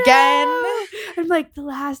song again. No. I'm like,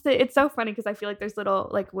 it's so funny, because I feel like there's little,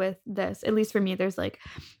 like with this, at least for me, there's like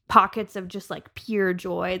pockets of just like pure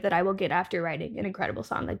joy that I will get after writing an incredible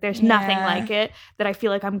song. Like there's nothing like it, that I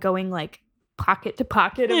feel like I'm going like pocket to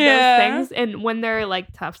pocket of those things. And when they're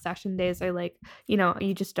like tough session days, or like, you know,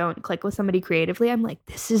 you just don't click with somebody creatively, I'm like,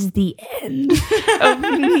 this is the end of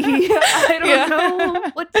me. I don't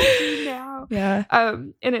know what to do now.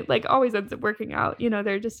 And it like always ends up working out. You know,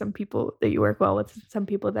 there are just some people that you work well with, some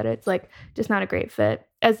people that it's like just not a great fit,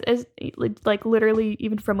 as like literally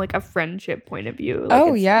even from like a friendship point of view.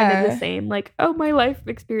 Like kind of the same, like, oh, my life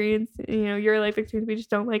experience, you know, your life experience, we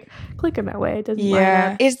just don't like click in that way. It doesn't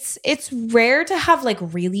line up. It's rare to have like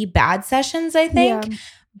really bad sessions, I think,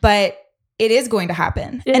 but it is going to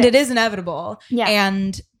happen, and it is inevitable.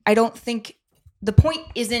 And I don't think the point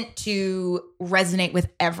isn't to resonate with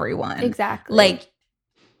everyone. Exactly. Like,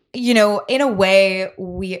 you know, in a way,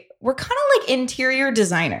 we're kind of like interior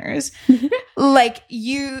designers. Like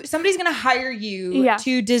somebody's going to hire you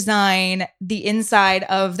to design the inside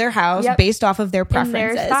of their house based off of their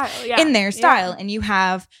preferences in their style. And you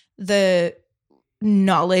have the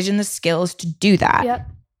knowledge and the skills to do that.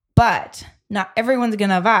 But not everyone's going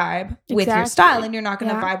to vibe with your style, and you're not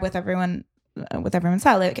going to vibe with everyone's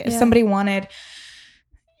style. Like if somebody wanted,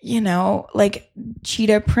 you know, like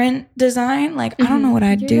cheetah print design, like I don't know what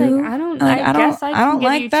I'd do. Like, I don't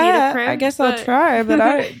like that. I guess I'll try, but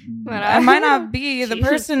I might not be the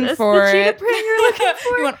person for the cheetah it. print you're looking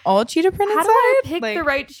for? You want all cheetah print inside? How do I pick the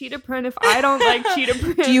right cheetah print if I don't like cheetah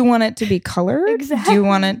print? Do you want it to be colored? Exactly. Do you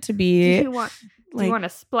want it to be? Do you want a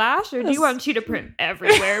splash, or do you want cheetah print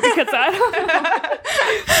everywhere? Because I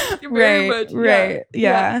don't know. Right.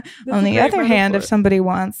 Yeah. On the other hand, if somebody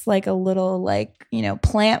wants like a little like, you know,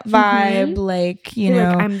 plant vibe, like, you know,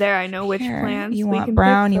 I'm there. I know which plants. You want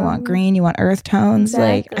brown, you want green, you want earth tones.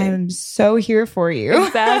 Like, I'm so here for you.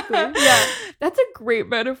 Exactly. Yeah. That's a great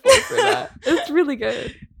metaphor for that. It's really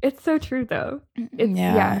good. It's so true though.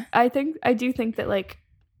 I do think that like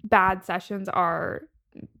bad sessions are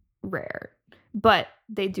rare, but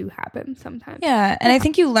they do happen sometimes. Yeah. And I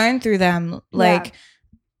think you learn through them. Like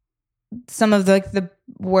some of the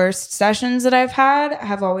worst sessions that I've had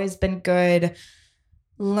have always been good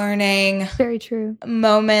learning. Very true.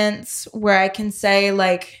 Moments where I can say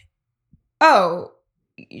like, oh,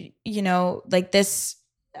 you know, like this,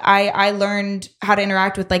 I learned how to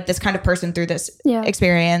interact with like this kind of person through this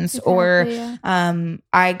experience, or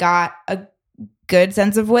I got a good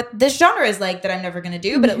sense of what this genre is like that I'm never going to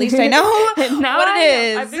do, but at least I know what it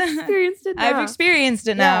is. I've experienced it now. I've experienced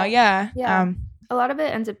it now. Yeah. A lot of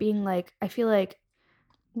it ends up being like, I feel like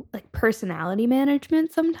personality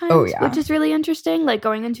management sometimes, which is really interesting. Like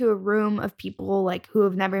going into a room of people like who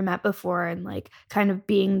have never met before and like kind of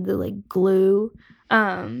being the like glue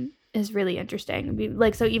is really interesting.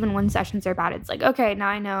 Like, so even when sessions are bad, it's like, okay, now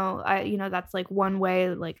I know, that's like one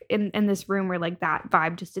way, like in this room where like that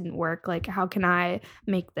vibe just didn't work. Like, how can I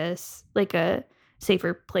make this like a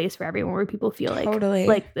safer place for everyone where people feel like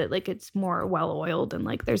like it's more well oiled and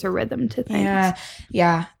like there's a rhythm to things.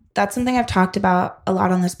 Yeah. That's something I've talked about a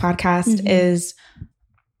lot on this podcast is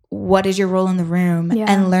what is your role in the room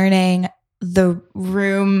and learning the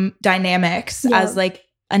room dynamics as like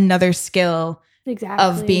another skill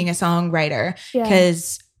of being a songwriter.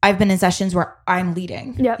 Because I've been in sessions where I'm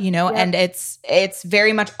leading, and it's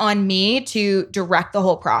very much on me to direct the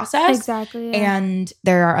whole process. Exactly. Yeah. And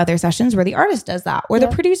there are other sessions where the artist does that or the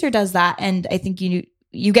producer does that. And I think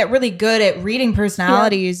you get really good at reading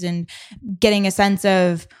personalities and getting a sense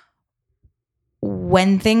of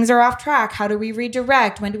when things are off track, how do we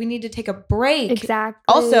redirect? When do we need to take a break? Exactly.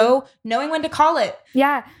 Also, knowing when to call it.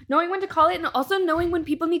 Yeah, knowing when to call it and also knowing when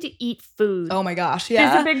people need to eat food. Oh my gosh,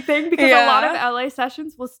 yeah. It's a big thing because a lot of LA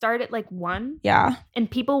sessions will start at like 1. Yeah. And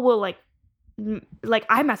people will like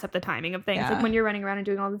I mess up the timing of things. Like when you're running around and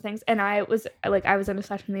doing all the things. And I was in a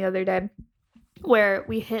session the other day where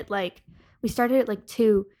we started at like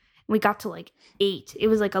 2. We got to like 8. It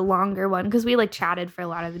was like a longer one because we like chatted for a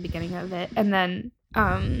lot of the beginning of it. And then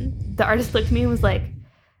the artist looked at me and was like,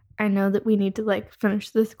 I know that we need to like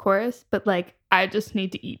finish this chorus, but like I just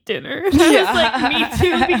need to eat dinner. And I was like, me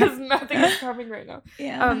too, because nothing is coming right now.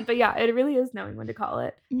 Yeah. But yeah, it really is knowing when to call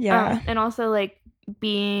it. Yeah. And also like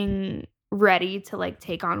being ready to like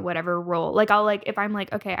take on whatever role. Like I'll like if I'm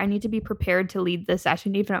like, okay, I need to be prepared to lead this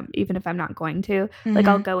session even if I'm not going to. Like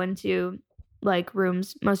I'll go into like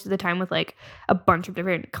rooms most of the time with like a bunch of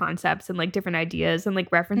different concepts and like different ideas and like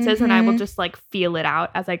references and I will just like feel it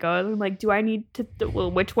out as I go. And I'm like, do I need to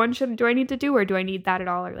which one do I need to do, or do I need that at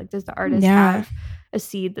all, or like does the artist have a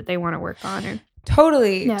seed that they want to work on? Or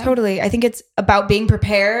Totally. I think it's about being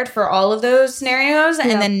prepared for all of those scenarios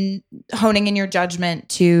and then honing in your judgment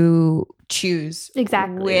to choose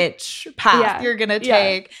which path you're gonna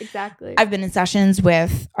take. Exactly. I've been in sessions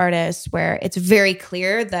with artists where it's very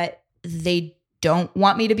clear that they don't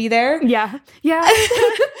want me to be there. Yeah.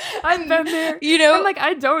 I've been there. I'm like,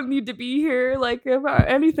 I don't need to be here. Like, if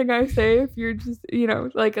anything I say, if you're just,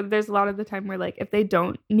 like, there's a lot of the time where, like, if they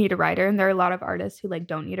don't need a writer, and there are a lot of artists who, like,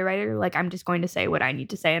 don't need a writer, like, I'm just going to say what I need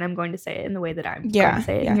to say, and I'm going to say it in the way that I'm going to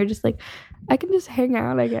say it. And you're just like, I can just hang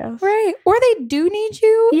out, I guess. Right. Or they do need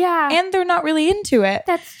you. Yeah. And they're not really into it.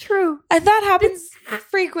 That's true. And that happens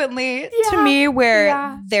frequently to me,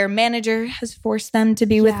 where their manager has forced them to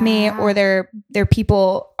be with me, or their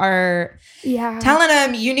people are telling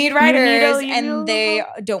them you need writers, and they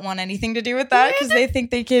don't want anything to do with that because they think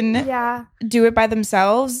they can do it by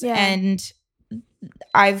themselves. And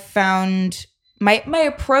I've found my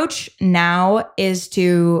approach now is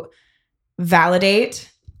to validate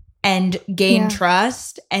and gain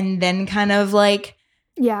trust, and then kind of like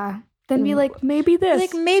then be like, maybe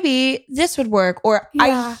this would work, or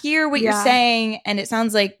I hear what you're saying and it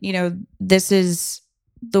sounds like this is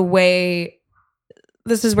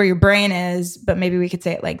where your brain is, but maybe we could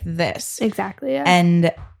say it like this. Exactly. Yeah.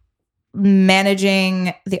 And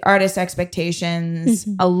managing the artist's expectations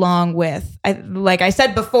along with, like I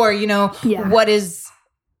said before, what is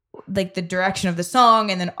like the direction of the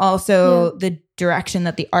song, and then also the direction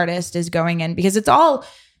that the artist is going in, because it's all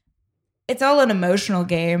an emotional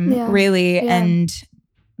game, really, and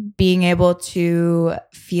being able to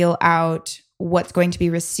feel out what's going to be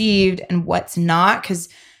received and what's not, because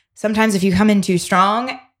sometimes if you come in too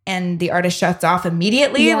strong and the artist shuts off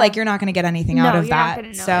immediately, like you're not going to get anything out of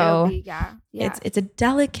that. So it's a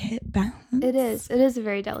delicate balance. It is a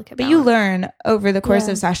very delicate balance. But you learn over the course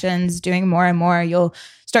of sessions, doing more and more, you'll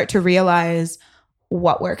start to realize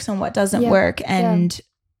what works and what doesn't work, and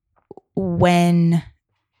when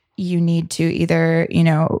you need to either,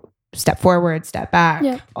 step forward, step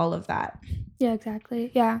back, all of that. Yeah,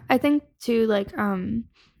 exactly. Yeah. I think too, like,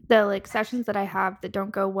 the like sessions that I have that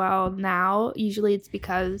don't go well now, usually it's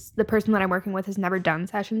because the person that I'm working with has never done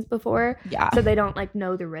sessions before. Yeah. So they don't like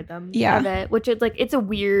know the rhythm of it, which is like, it's a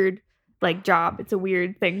weird like job. It's a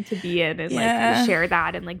weird thing to be in and like share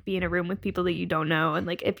that and like be in a room with people that you don't know. And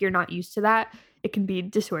like, if you're not used to that, it can be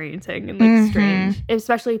disorienting and like strange,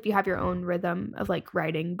 especially if you have your own rhythm of like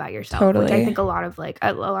writing by yourself, which I think a lot of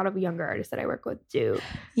younger artists that I work with do.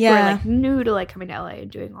 Yeah. Who are like new to like coming to LA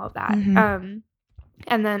and doing all of that.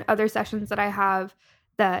 And then other sessions that I have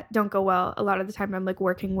that don't go well, a lot of the time I'm like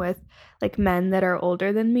working with like men that are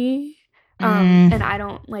older than me. And I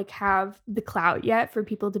don't like have the clout yet for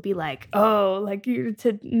people to be like, oh, like you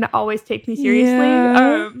to always take me seriously.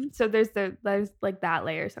 Yeah. So there's like that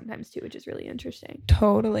layer sometimes too, which is really interesting.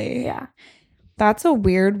 Totally. Yeah. That's a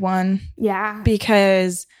weird one. Yeah.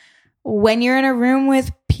 Because when you're in a room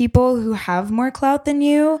with people who have more clout than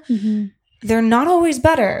you, they're not always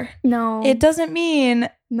better. No. It doesn't mean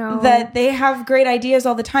that they have great ideas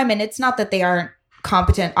all the time. And it's not that they aren't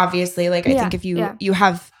competent, obviously. Like, I think if you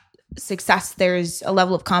have success, there's a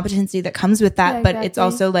level of competency that comes with that. But it's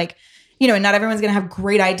also like, you know, not everyone's going to have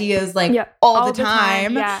great ideas like all the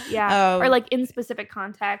time. Yeah. Or like in specific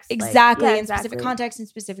contexts. Exactly. In specific contexts, in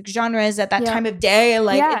specific genres at that time of day.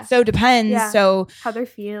 Like it so depends. Yeah. So how they're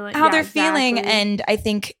feeling. Feeling. And I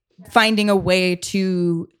think finding a way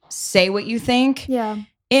to say what you think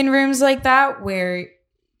in rooms like that where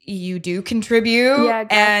you do contribute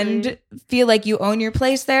and feel like you own your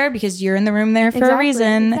place there because you're in the room there for a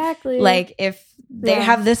reason. Like if they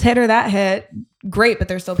have this hit or that hit, great, but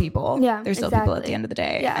they're still people. Yeah, they're still people at the end of the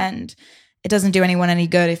day. Yeah. And it doesn't do anyone any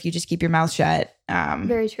good if you just keep your mouth shut.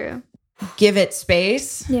 Very true. Give it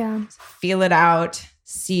space. Yeah. Feel it out.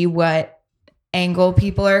 See what angle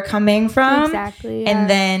people are coming from. Exactly. And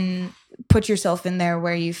then put yourself in there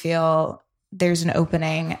where you feel there's an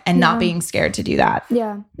opening and not being scared to do that.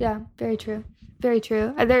 Yeah. Very true. Very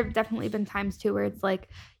true. There have definitely been times too where it's like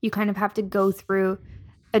you kind of have to go through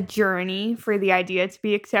a journey for the idea to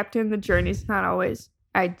be accepted, and the journey's not always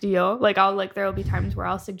ideal. Like there'll be times where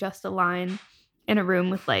I'll suggest a line in a room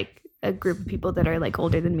with like a group of people that are like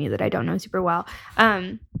older than me that I don't know super well.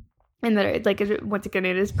 And that are, like, once again,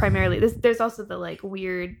 it is primarily this. There's also the like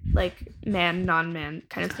weird like man non-man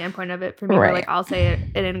kind of standpoint of it for me. Where like I'll say it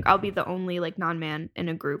and I'll be the only like non-man in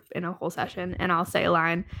a group in a whole session, and I'll say a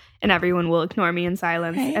line and everyone will ignore me in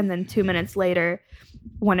silence. And then 2 minutes later,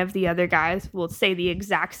 one of the other guys will say the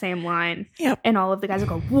exact same line. And all of the guys will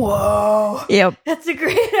go, whoa. That's a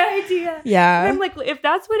great idea. Yeah. And I'm like, if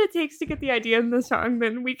that's what it takes to get the idea in the song,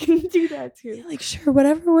 then we can do that too. Like, sure,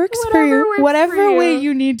 whatever works for you. Whatever way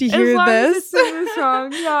you need to hear this. The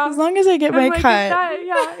song, as long as I get my cut.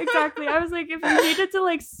 Exactly. I was like, if you needed to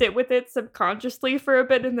like sit with it subconsciously for a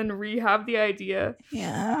bit and then rehab the idea,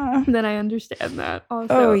 then I understand that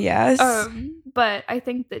also. Oh yes. But I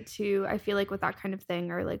think that too, I feel like with that kind of thing,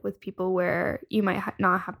 or like with people where you might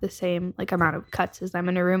not have the same like amount of cuts as them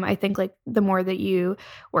in a room, I think like the more that you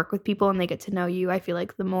work with people and they get to know you, I feel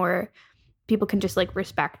like the more people can just like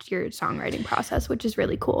respect your songwriting process, which is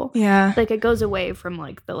really cool. Yeah. Like it goes away from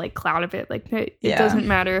like the like cloud of it. Like it doesn't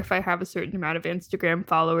matter if I have a certain amount of Instagram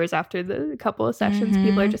followers after the couple of sessions.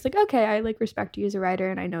 People are just like, okay, I like respect you as a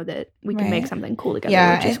writer and I know that we can make something cool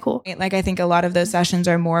together, which is cool. Like I think a lot of those sessions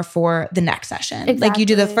are more for the next session. Like you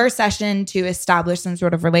do the first session to establish some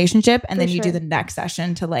sort of relationship, and then you do the next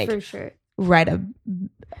session to like write a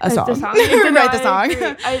song. Write the song.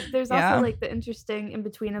 There's also like the interesting in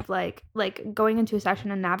between of like going into a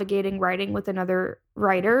session and navigating writing with another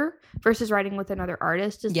writer versus writing with another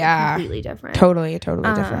artist is like completely different. Totally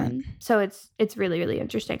different. So it's really, really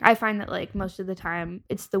interesting. I find that like most of the time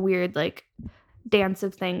it's the weird like dance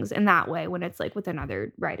of things in that way when it's like with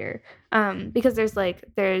another writer. Because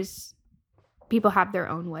there's people have their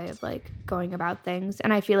own way of like going about things,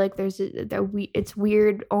 and I feel like it's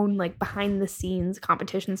weird own like behind the scenes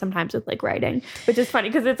competition sometimes with like writing, which is funny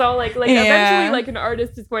because it's all like eventually like an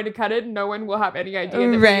artist is going to cut it and no one will have any idea that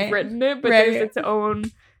we've written it, but there's its own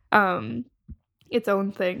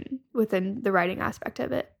thing within the writing aspect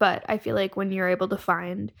of it. But I feel like when you're able to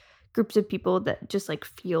find groups of people that just like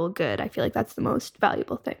feel good, I feel like that's the most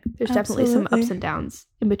valuable thing. There's definitely some ups and downs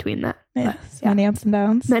in between that. Many ups and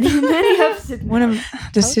downs. Many ups and downs. One of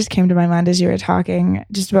just came to my mind as you were talking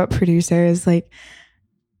just about producers. Like,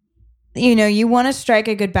 you know, you want to strike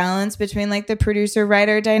a good balance between like the producer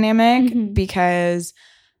writer dynamic because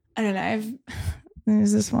I don't know.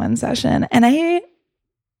 There's this one session, and I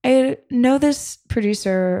know this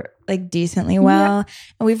producer like decently well,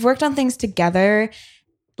 and we've worked on things together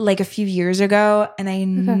like a few years ago, and I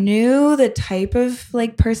knew the type of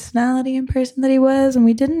like personality and person that he was, and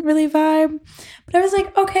we didn't really vibe. But I was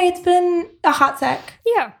like, okay, it's been a hot sec.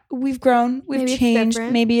 Yeah. We've grown, we've changed.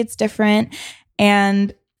 Maybe it's different.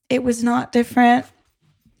 And it was not different.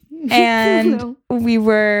 And we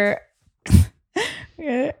were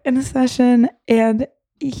in a session, and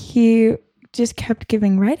he just kept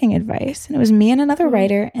giving writing advice. And it was me and another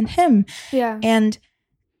writer and him. Yeah. And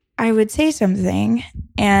I would say something,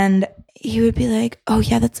 and he would be like, oh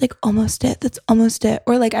yeah, that's like almost it. That's almost it.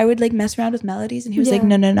 Or like I would like mess around with melodies and he was like,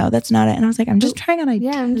 no, that's not it. And I was like, I'm just trying on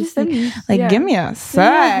ideas. Yeah, I'm just give me a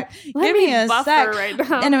sec. Let give me a sec. Right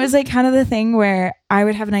now. And it was like kind of the thing where I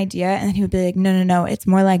would have an idea and then he would be like, no, it's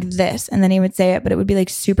more like this. And then he would say it, but it would be like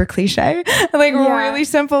super cliche, like really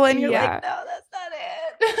simple. And you're like, no, that's not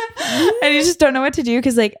it. And you just don't know what to do.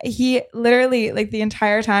 Cause like he literally like the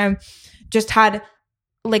entire time just had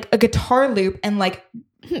like a guitar loop and like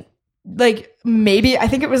maybe I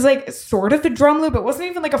think it was like sort of the drum loop. It wasn't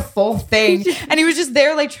even like a full thing. And he was just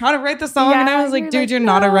there like trying to write the song. And I was like, dude, you're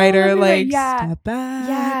not a writer. Like step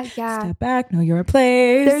back. Step back. Know your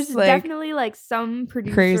place. There's definitely like some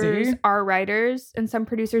producers are writers and some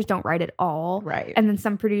producers don't write at all. Right. And then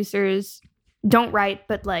some producers don't write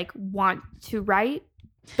but like want to write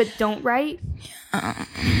but don't write.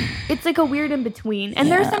 It's like a weird in between. And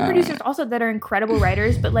there are some producers also that are incredible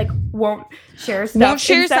writers but like won't share stuff. Won't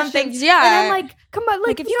share some things. Yeah. And I'm like, come on,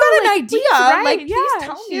 like if you got an idea, like please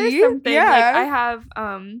tell me. Something. Yeah.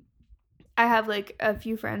 Like I have like a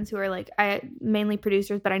few friends who are like mainly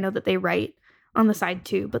producers, but I know that they write on the side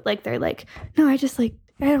too. But like they're like, no, I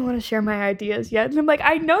don't want to share my ideas yet. And I'm like,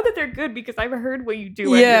 I know that they're good because I've heard what you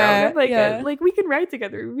do. I'm like, like we can write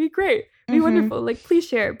together. It'd be great. It'd be wonderful. Like, please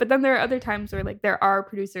share. But then there are other times where like there are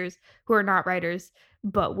producers who are not writers,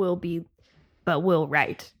 but will write. But we'll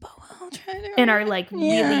try to and are like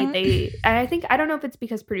really I don't know if it's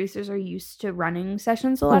because producers are used to running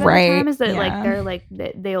sessions a lot of the time is that like they're like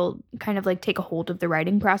they'll kind of like take a hold of the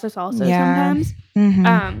writing process also sometimes.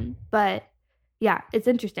 But yeah, it's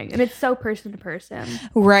interesting. And it's so person to person.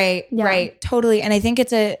 Right. Yeah. Right. Totally. And I think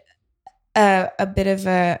it's a bit of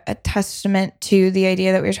a testament to the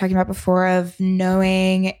idea that we were talking about before of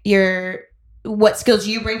knowing what skills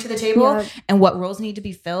you bring to the table and what roles need to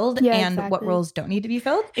be filled and what roles don't need to be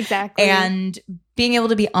filled. Exactly. And being able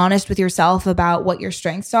to be honest with yourself about what your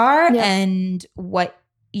strengths are and what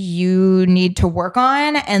you need to work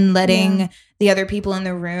on and letting the other people in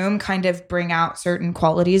the room kind of bring out certain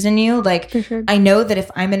qualities in you. Like, for sure. I know that if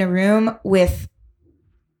I'm in a room with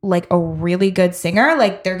like a really good singer,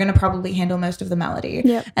 like they're going to probably handle most of the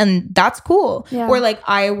melody and that's cool. Or like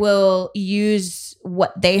I will use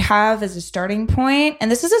what they have as a starting point. And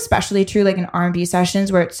this is especially true like in R&B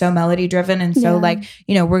sessions where it's so melody driven. And so like,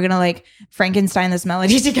 you know, we're going to like Frankenstein this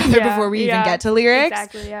melody together before we even get to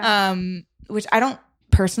lyrics, which I don't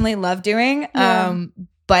personally love doing.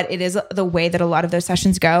 But it is the way that a lot of those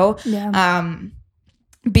sessions go.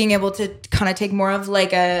 Being able to kind of take more of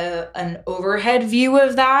like an overhead view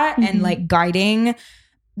of that and like guiding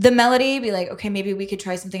the melody, be like, okay, maybe we could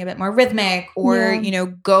try something a bit more rhythmic or, you know,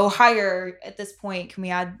 go higher at this point. Can we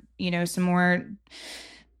add, you know, some more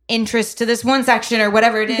interest to this one section or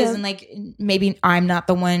whatever it is? And like, maybe I'm not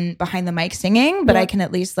the one behind the mic singing, but I can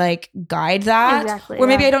at least like guide that. Exactly, or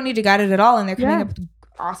maybe I don't need to guide it at all. And they're coming up with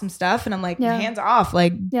awesome stuff and I'm like hands off,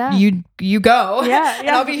 like you go and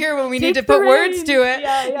I'll be here when we need to put words to it.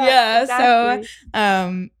 Exactly.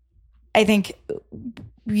 So I think,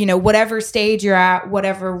 you know, whatever stage you're at,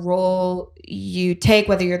 whatever role you take,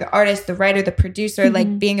 whether you're the artist, the writer, the producer,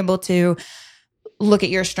 like being able to look at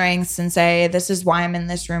your strengths and say, this is why I'm in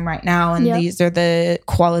this room right now and these are the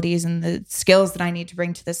qualities and the skills that I need to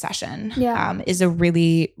bring to this session is a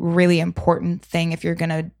really, really important thing if you're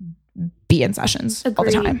gonna be in sessions all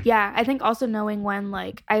the time. Yeah, I think also knowing when,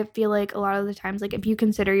 like, I feel like a lot of the times, like, if you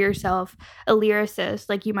consider yourself a lyricist,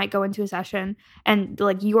 like, you might go into a session and,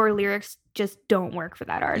 like, your lyrics just don't work for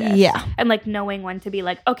that artist. Yeah. And, like, knowing when to be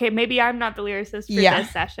like, okay, maybe I'm not the lyricist for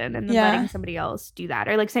this session, and then letting somebody else do that.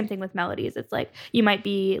 Or, like, same thing with melodies. It's like, you might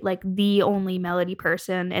be, like, the only melody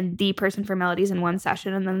person and the person for melodies in one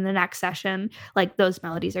session, and then the next session, like, those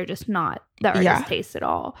melodies are just not the artist's taste at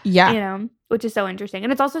all. Yeah. You know? Which is so interesting.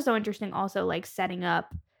 And it's also so interesting also, like, setting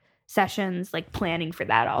up sessions, like, planning for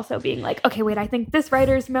that also, being like, okay, wait, I think this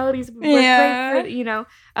writer's melodies work great for, you know?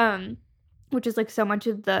 Which is, like, so much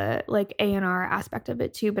of the, like, A&R aspect of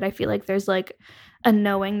it, too. But I feel like there's, like, a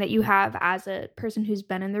knowing that you have as a person who's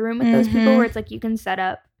been in the room with those people where it's, like, you can set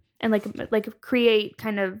up and, like create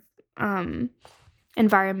kind of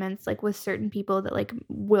environments, like, with certain people that, like,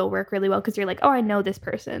 will work really well because you're like, oh, I know this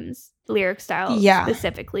person's lyric style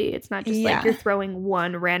specifically. It's not just, like, you're throwing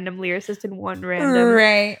one random lyricist and one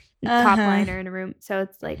random top liner in a room. So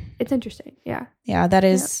it's, like, it's interesting. Yeah. Yeah, that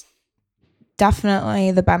is...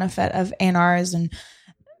 definitely the benefit of A&Rs and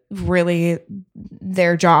really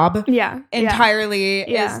their job entirely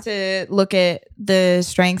is to look at the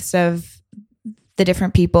strengths of the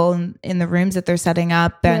different people in the rooms that they're setting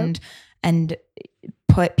up and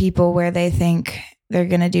put people where they think they're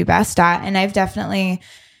going to do best at. And I've definitely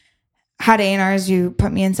had A&Rs who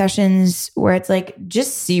put me in sessions where it's like,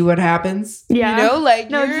 just see what happens. Yeah. You know, like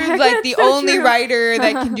No, you're exactly. like the So only true. writer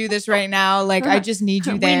that can do this right now. Like, I just need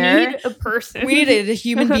you there. We need a person. We needed a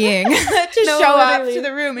human being to No, show up literally. to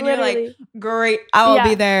the room. And Literally. you're like, great, I'll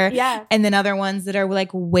be there. Yeah. And then other ones that are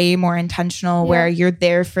like way more intentional where you're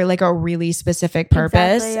there for like a really specific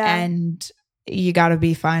purpose. Exactly, yeah. And you got to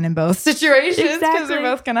be fine in both situations because Exactly. they're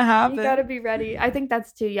both going to happen. You got to be ready. I think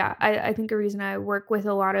that's too, I think a reason I work with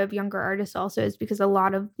a lot of younger artists also is because a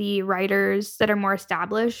lot of the writers that are more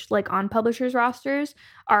established, like on publishers' rosters,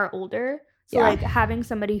 are older. So like having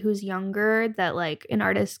somebody who's younger that like an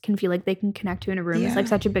artist can feel like they can connect to in a room is like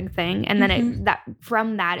such a big thing. And then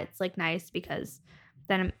from that, it's like nice because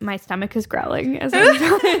then my stomach is growling as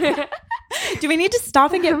I'm Do we need to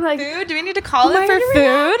stop and get like, food? Do we need to call it for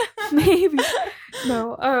food? Maybe.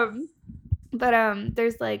 No. But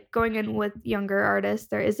there's like going in with younger artists,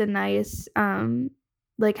 there is a nice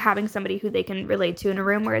like having somebody who they can relate to in a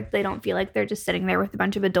room where they don't feel like they're just sitting there with a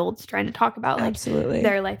bunch of adults trying to talk about like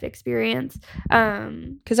their life experience.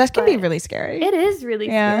 Because that can be really scary. It is really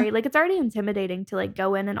scary. Like it's already intimidating to like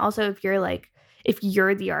go in, and also if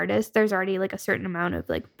you're the artist, there's already like a certain amount of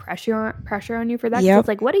like pressure on you for that. So it's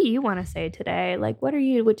like, what do you want to say today? Like, what are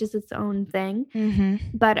you, which is its own thing.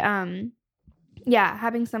 But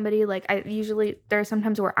having somebody like there are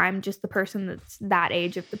sometimes where I'm just the person that's that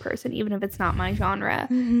age of the person, even if it's not my genre,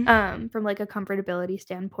 from like a comfortability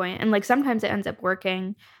standpoint. And like sometimes it ends up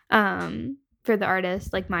working for the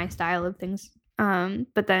artist, like my style of things.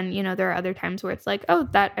 But then, you know, there are other times where it's like, oh,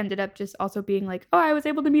 that ended up just also being like, oh, I was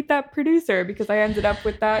able to meet that producer because I ended up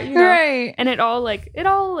with that, you know, right. And it all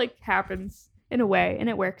happens in a way and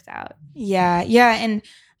it works out. Yeah. Yeah. And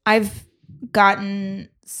I've gotten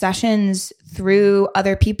sessions through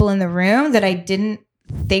other people in the room that I didn't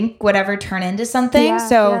think would ever turn into something.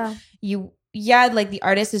 Like the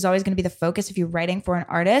artist is always going to be the focus if you're writing for an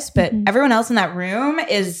artist, but everyone else in that room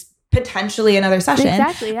is potentially another session.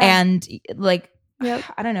 Exactly. Yeah. And like,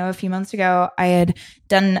 I don't know, a few months ago, I had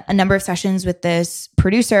done a number of sessions with this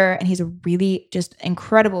producer, and he's a really just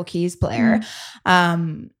incredible keys player.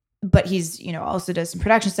 But he's, you know, also does some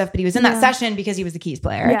production stuff, but he was in that session because he was the keys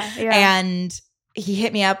player. And he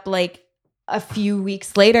hit me up like a few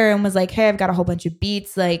weeks later and was like, hey, I've got a whole bunch of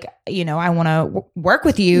beats. Like, you know, I want to work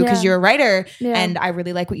with you because you're a writer and I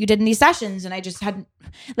really like what you did in these sessions. And I just hadn't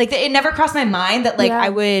like, it never crossed my mind that like I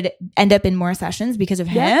would end up in more sessions because of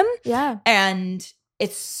him. Yeah. And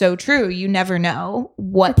it's so true. You never know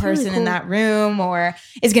what person really in that room or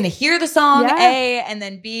is going to hear the song, A, and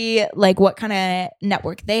then B, like what kind of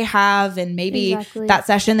network they have. And maybe that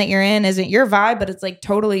session that you're in isn't your vibe, but it's like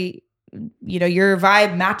totally, you know, your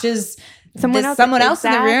vibe matches someone else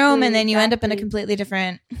in the room, and then you end up in a completely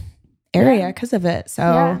different area because of it.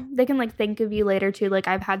 So they can like think of you later too. Like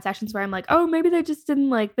I've had sessions where I'm like, oh, maybe they just didn't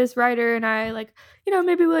like this writer, and I like, you know,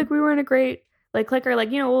 maybe like we weren't a great like click, or like,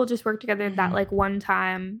 you know, we'll just work together that like one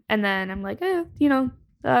time, and then I'm like, you know,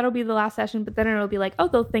 that'll be the last session. But then it'll be like, oh,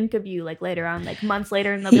 they'll think of you like later on, like months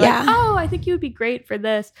later, and they'll be like, oh, I think you would be great for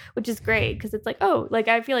this, which is great because it's like, oh, like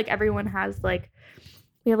I feel like everyone has like,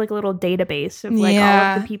 we have like a little database of like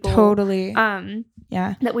all of the people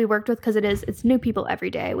that we worked with, because it's new people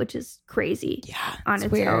every day, which is crazy on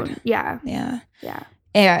its weird. own. Yeah.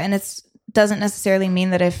 And it's doesn't necessarily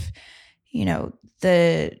mean that if, you know,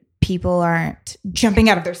 the people aren't jumping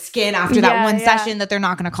out of their skin after that one session that they're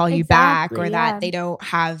not going to call you back, or that they don't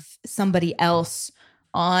have somebody else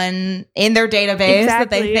in their database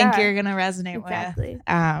that they think you're going to resonate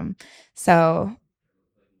with. So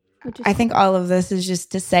I think all of this is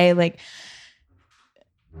just to say, like,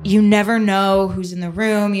 you never know who's in the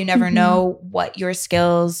room. You never know what your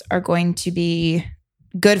skills are going to be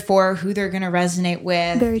good for, who they're going to resonate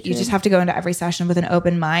with. You just have to go into every session with an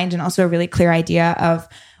open mind and also a really clear idea of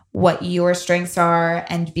what your strengths are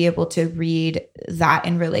and be able to read that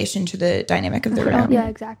in relation to the dynamic of the room. Yeah,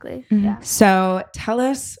 exactly. Yeah. So tell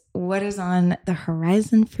us what is on the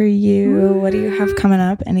horizon for you. What do you have coming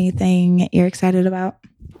up? Anything you're excited about?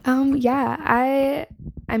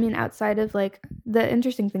 I mean, outside of like the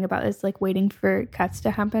interesting thing about it is like waiting for cuts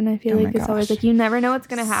to happen. I feel like it's always like you never know what's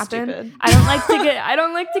gonna happen. Stupid. I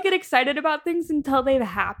don't like to get excited about things until they've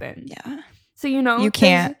happened. Yeah. So you know,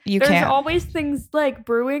 there's always things like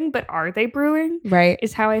brewing, but are they brewing? Right.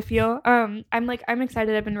 Is how I feel. I'm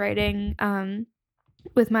excited. I've been writing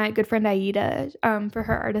with my good friend Aida for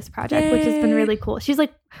her artist project, which has been really cool. She's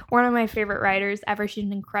like one of my favorite writers ever. She's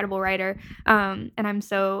an incredible writer. And I'm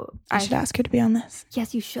I should ask her to be on this.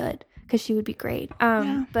 Yes, you should, because she would be great.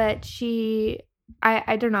 But she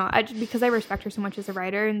I don't know. Because I respect her so much as a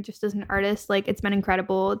writer and just as an artist, like it's been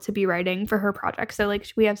incredible to be writing for her project. So like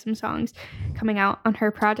we have some songs coming out on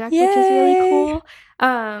her project, Yay. which is really cool.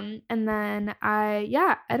 And then I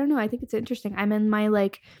don't know. I think it's interesting. I'm in my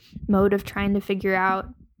like mode of trying to figure out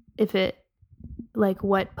if it like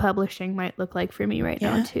what publishing might look like for me right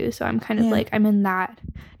now too. So I'm kind of like I'm in that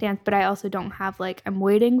dance, but I also don't have like I'm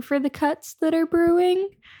waiting for the cuts that are brewing.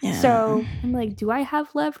 Yeah. So I'm like, do I have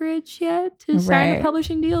leverage yet to sign a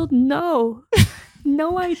publishing deal? No.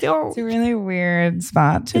 No, I don't. It's a really weird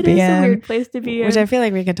spot to be in. It is a weird place to be in. Which I feel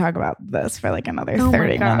like we could talk about this for like another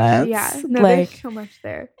 30 minutes. Yeah. No, like, there's so much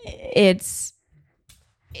there. It's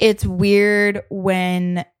weird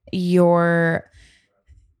when your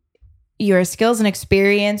skills and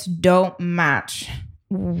experience don't match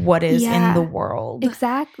what is in the world.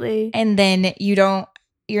 Exactly. And then you're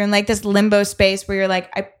in like this limbo space where you're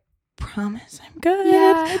like, I promise I'm good.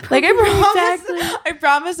 Yeah, I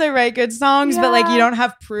promise I write good songs, but like you don't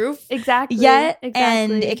have proof yet.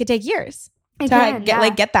 And it could take years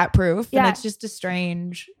to get that proof. And it's just a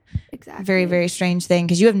strange, very, very strange thing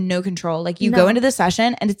because you have no control. Like you go into the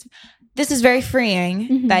session and this is very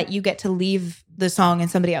freeing that you get to leave the song in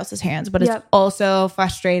somebody else's hands, but it's also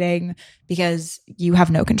frustrating because you have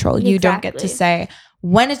no control. You don't get to say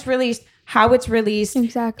when it's released, how it's released,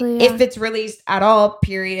 if it's released at all,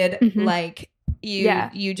 period. Like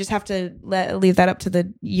you just have to leave that up to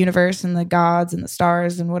the universe and the gods and the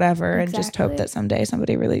stars and whatever, and just hope that someday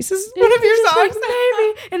somebody releases one of your songs.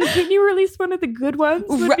 Maybe. And can you release one of the good ones?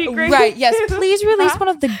 Would be great. Right. Yes. Please release one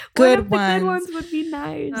of the good ones. The good ones would be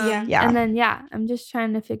nice. Yeah. And then I'm just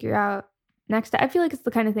trying to figure out next. I feel like it's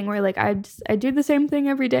the kind of thing where like I do the same thing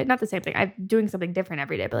every day. Not the same thing. I'm doing something different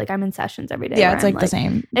every day, but like I'm in sessions every day. Yeah, it's like the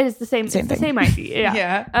same. It is the same. It's the same idea.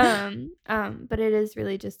 Yeah. But it is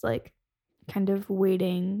really just like kind of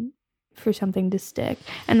waiting for something to stick,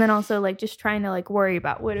 and then also like just trying to like worry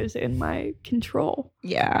about what is in my control.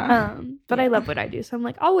 But I love what I do, so I'm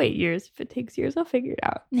like, I'll wait years. If it takes years, I'll figure it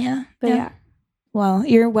out. But well,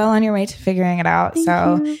 you're well on your way to figuring it out.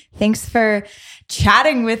 Thanks for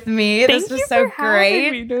chatting with me. This was so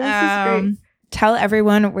great. This is great. Tell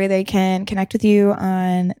everyone where they can connect with you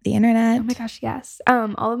on the internet. Oh my gosh, yes.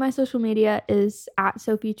 All of my social media is at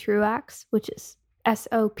Sophie Truax, which is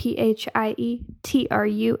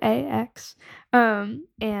SophieTruax.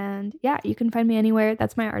 And you can find me anywhere.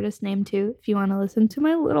 That's my artist name too, if you want to listen to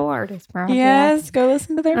my little artist project. Yes, go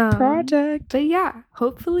listen to their project. But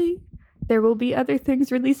hopefully there will be other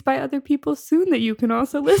things released by other people soon that you can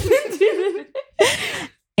also listen to.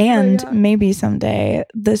 And maybe someday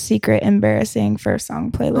the secret embarrassing first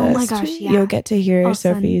song playlist. Oh my gosh, you'll get to hear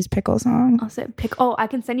Sophie's pickle song. I'll say I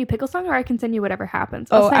can send you pickle song, or I can send you whatever happens.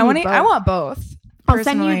 I want both. I'll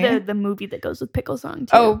send you the movie that goes with pickle song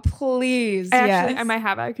too. Oh, please. I might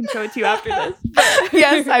have it. I can show it to you after this.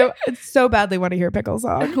 Yes, I so badly want to hear pickle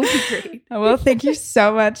song. It'll be great. Well, thank you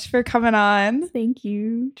so much for coming on. Thank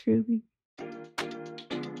you, truly.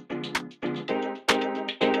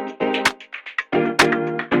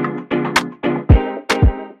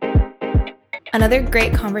 Another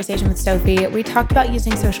great conversation with Sophie. We talked about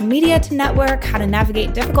using social media to network, how to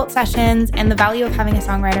navigate difficult sessions, and the value of having a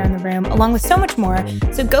songwriter in the room, along with so much more.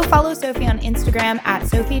 So go follow Sophie on Instagram at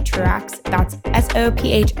Sophie Truax. That's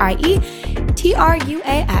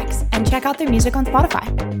SophieTruax, and check out their music on Spotify.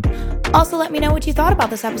 Also, let me know what you thought about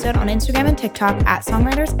this episode on Instagram and TikTok at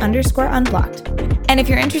Songwriters_Unblocked. And if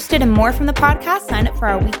you're interested in more from the podcast, sign up for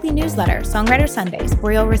our weekly newsletter, Songwriter Sundays,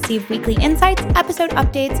 where you'll receive weekly insights, episode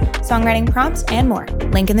updates, songwriting prompts, and more.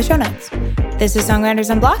 Link in the show notes. This is Songwriters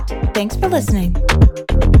Unblocked. Thanks for listening.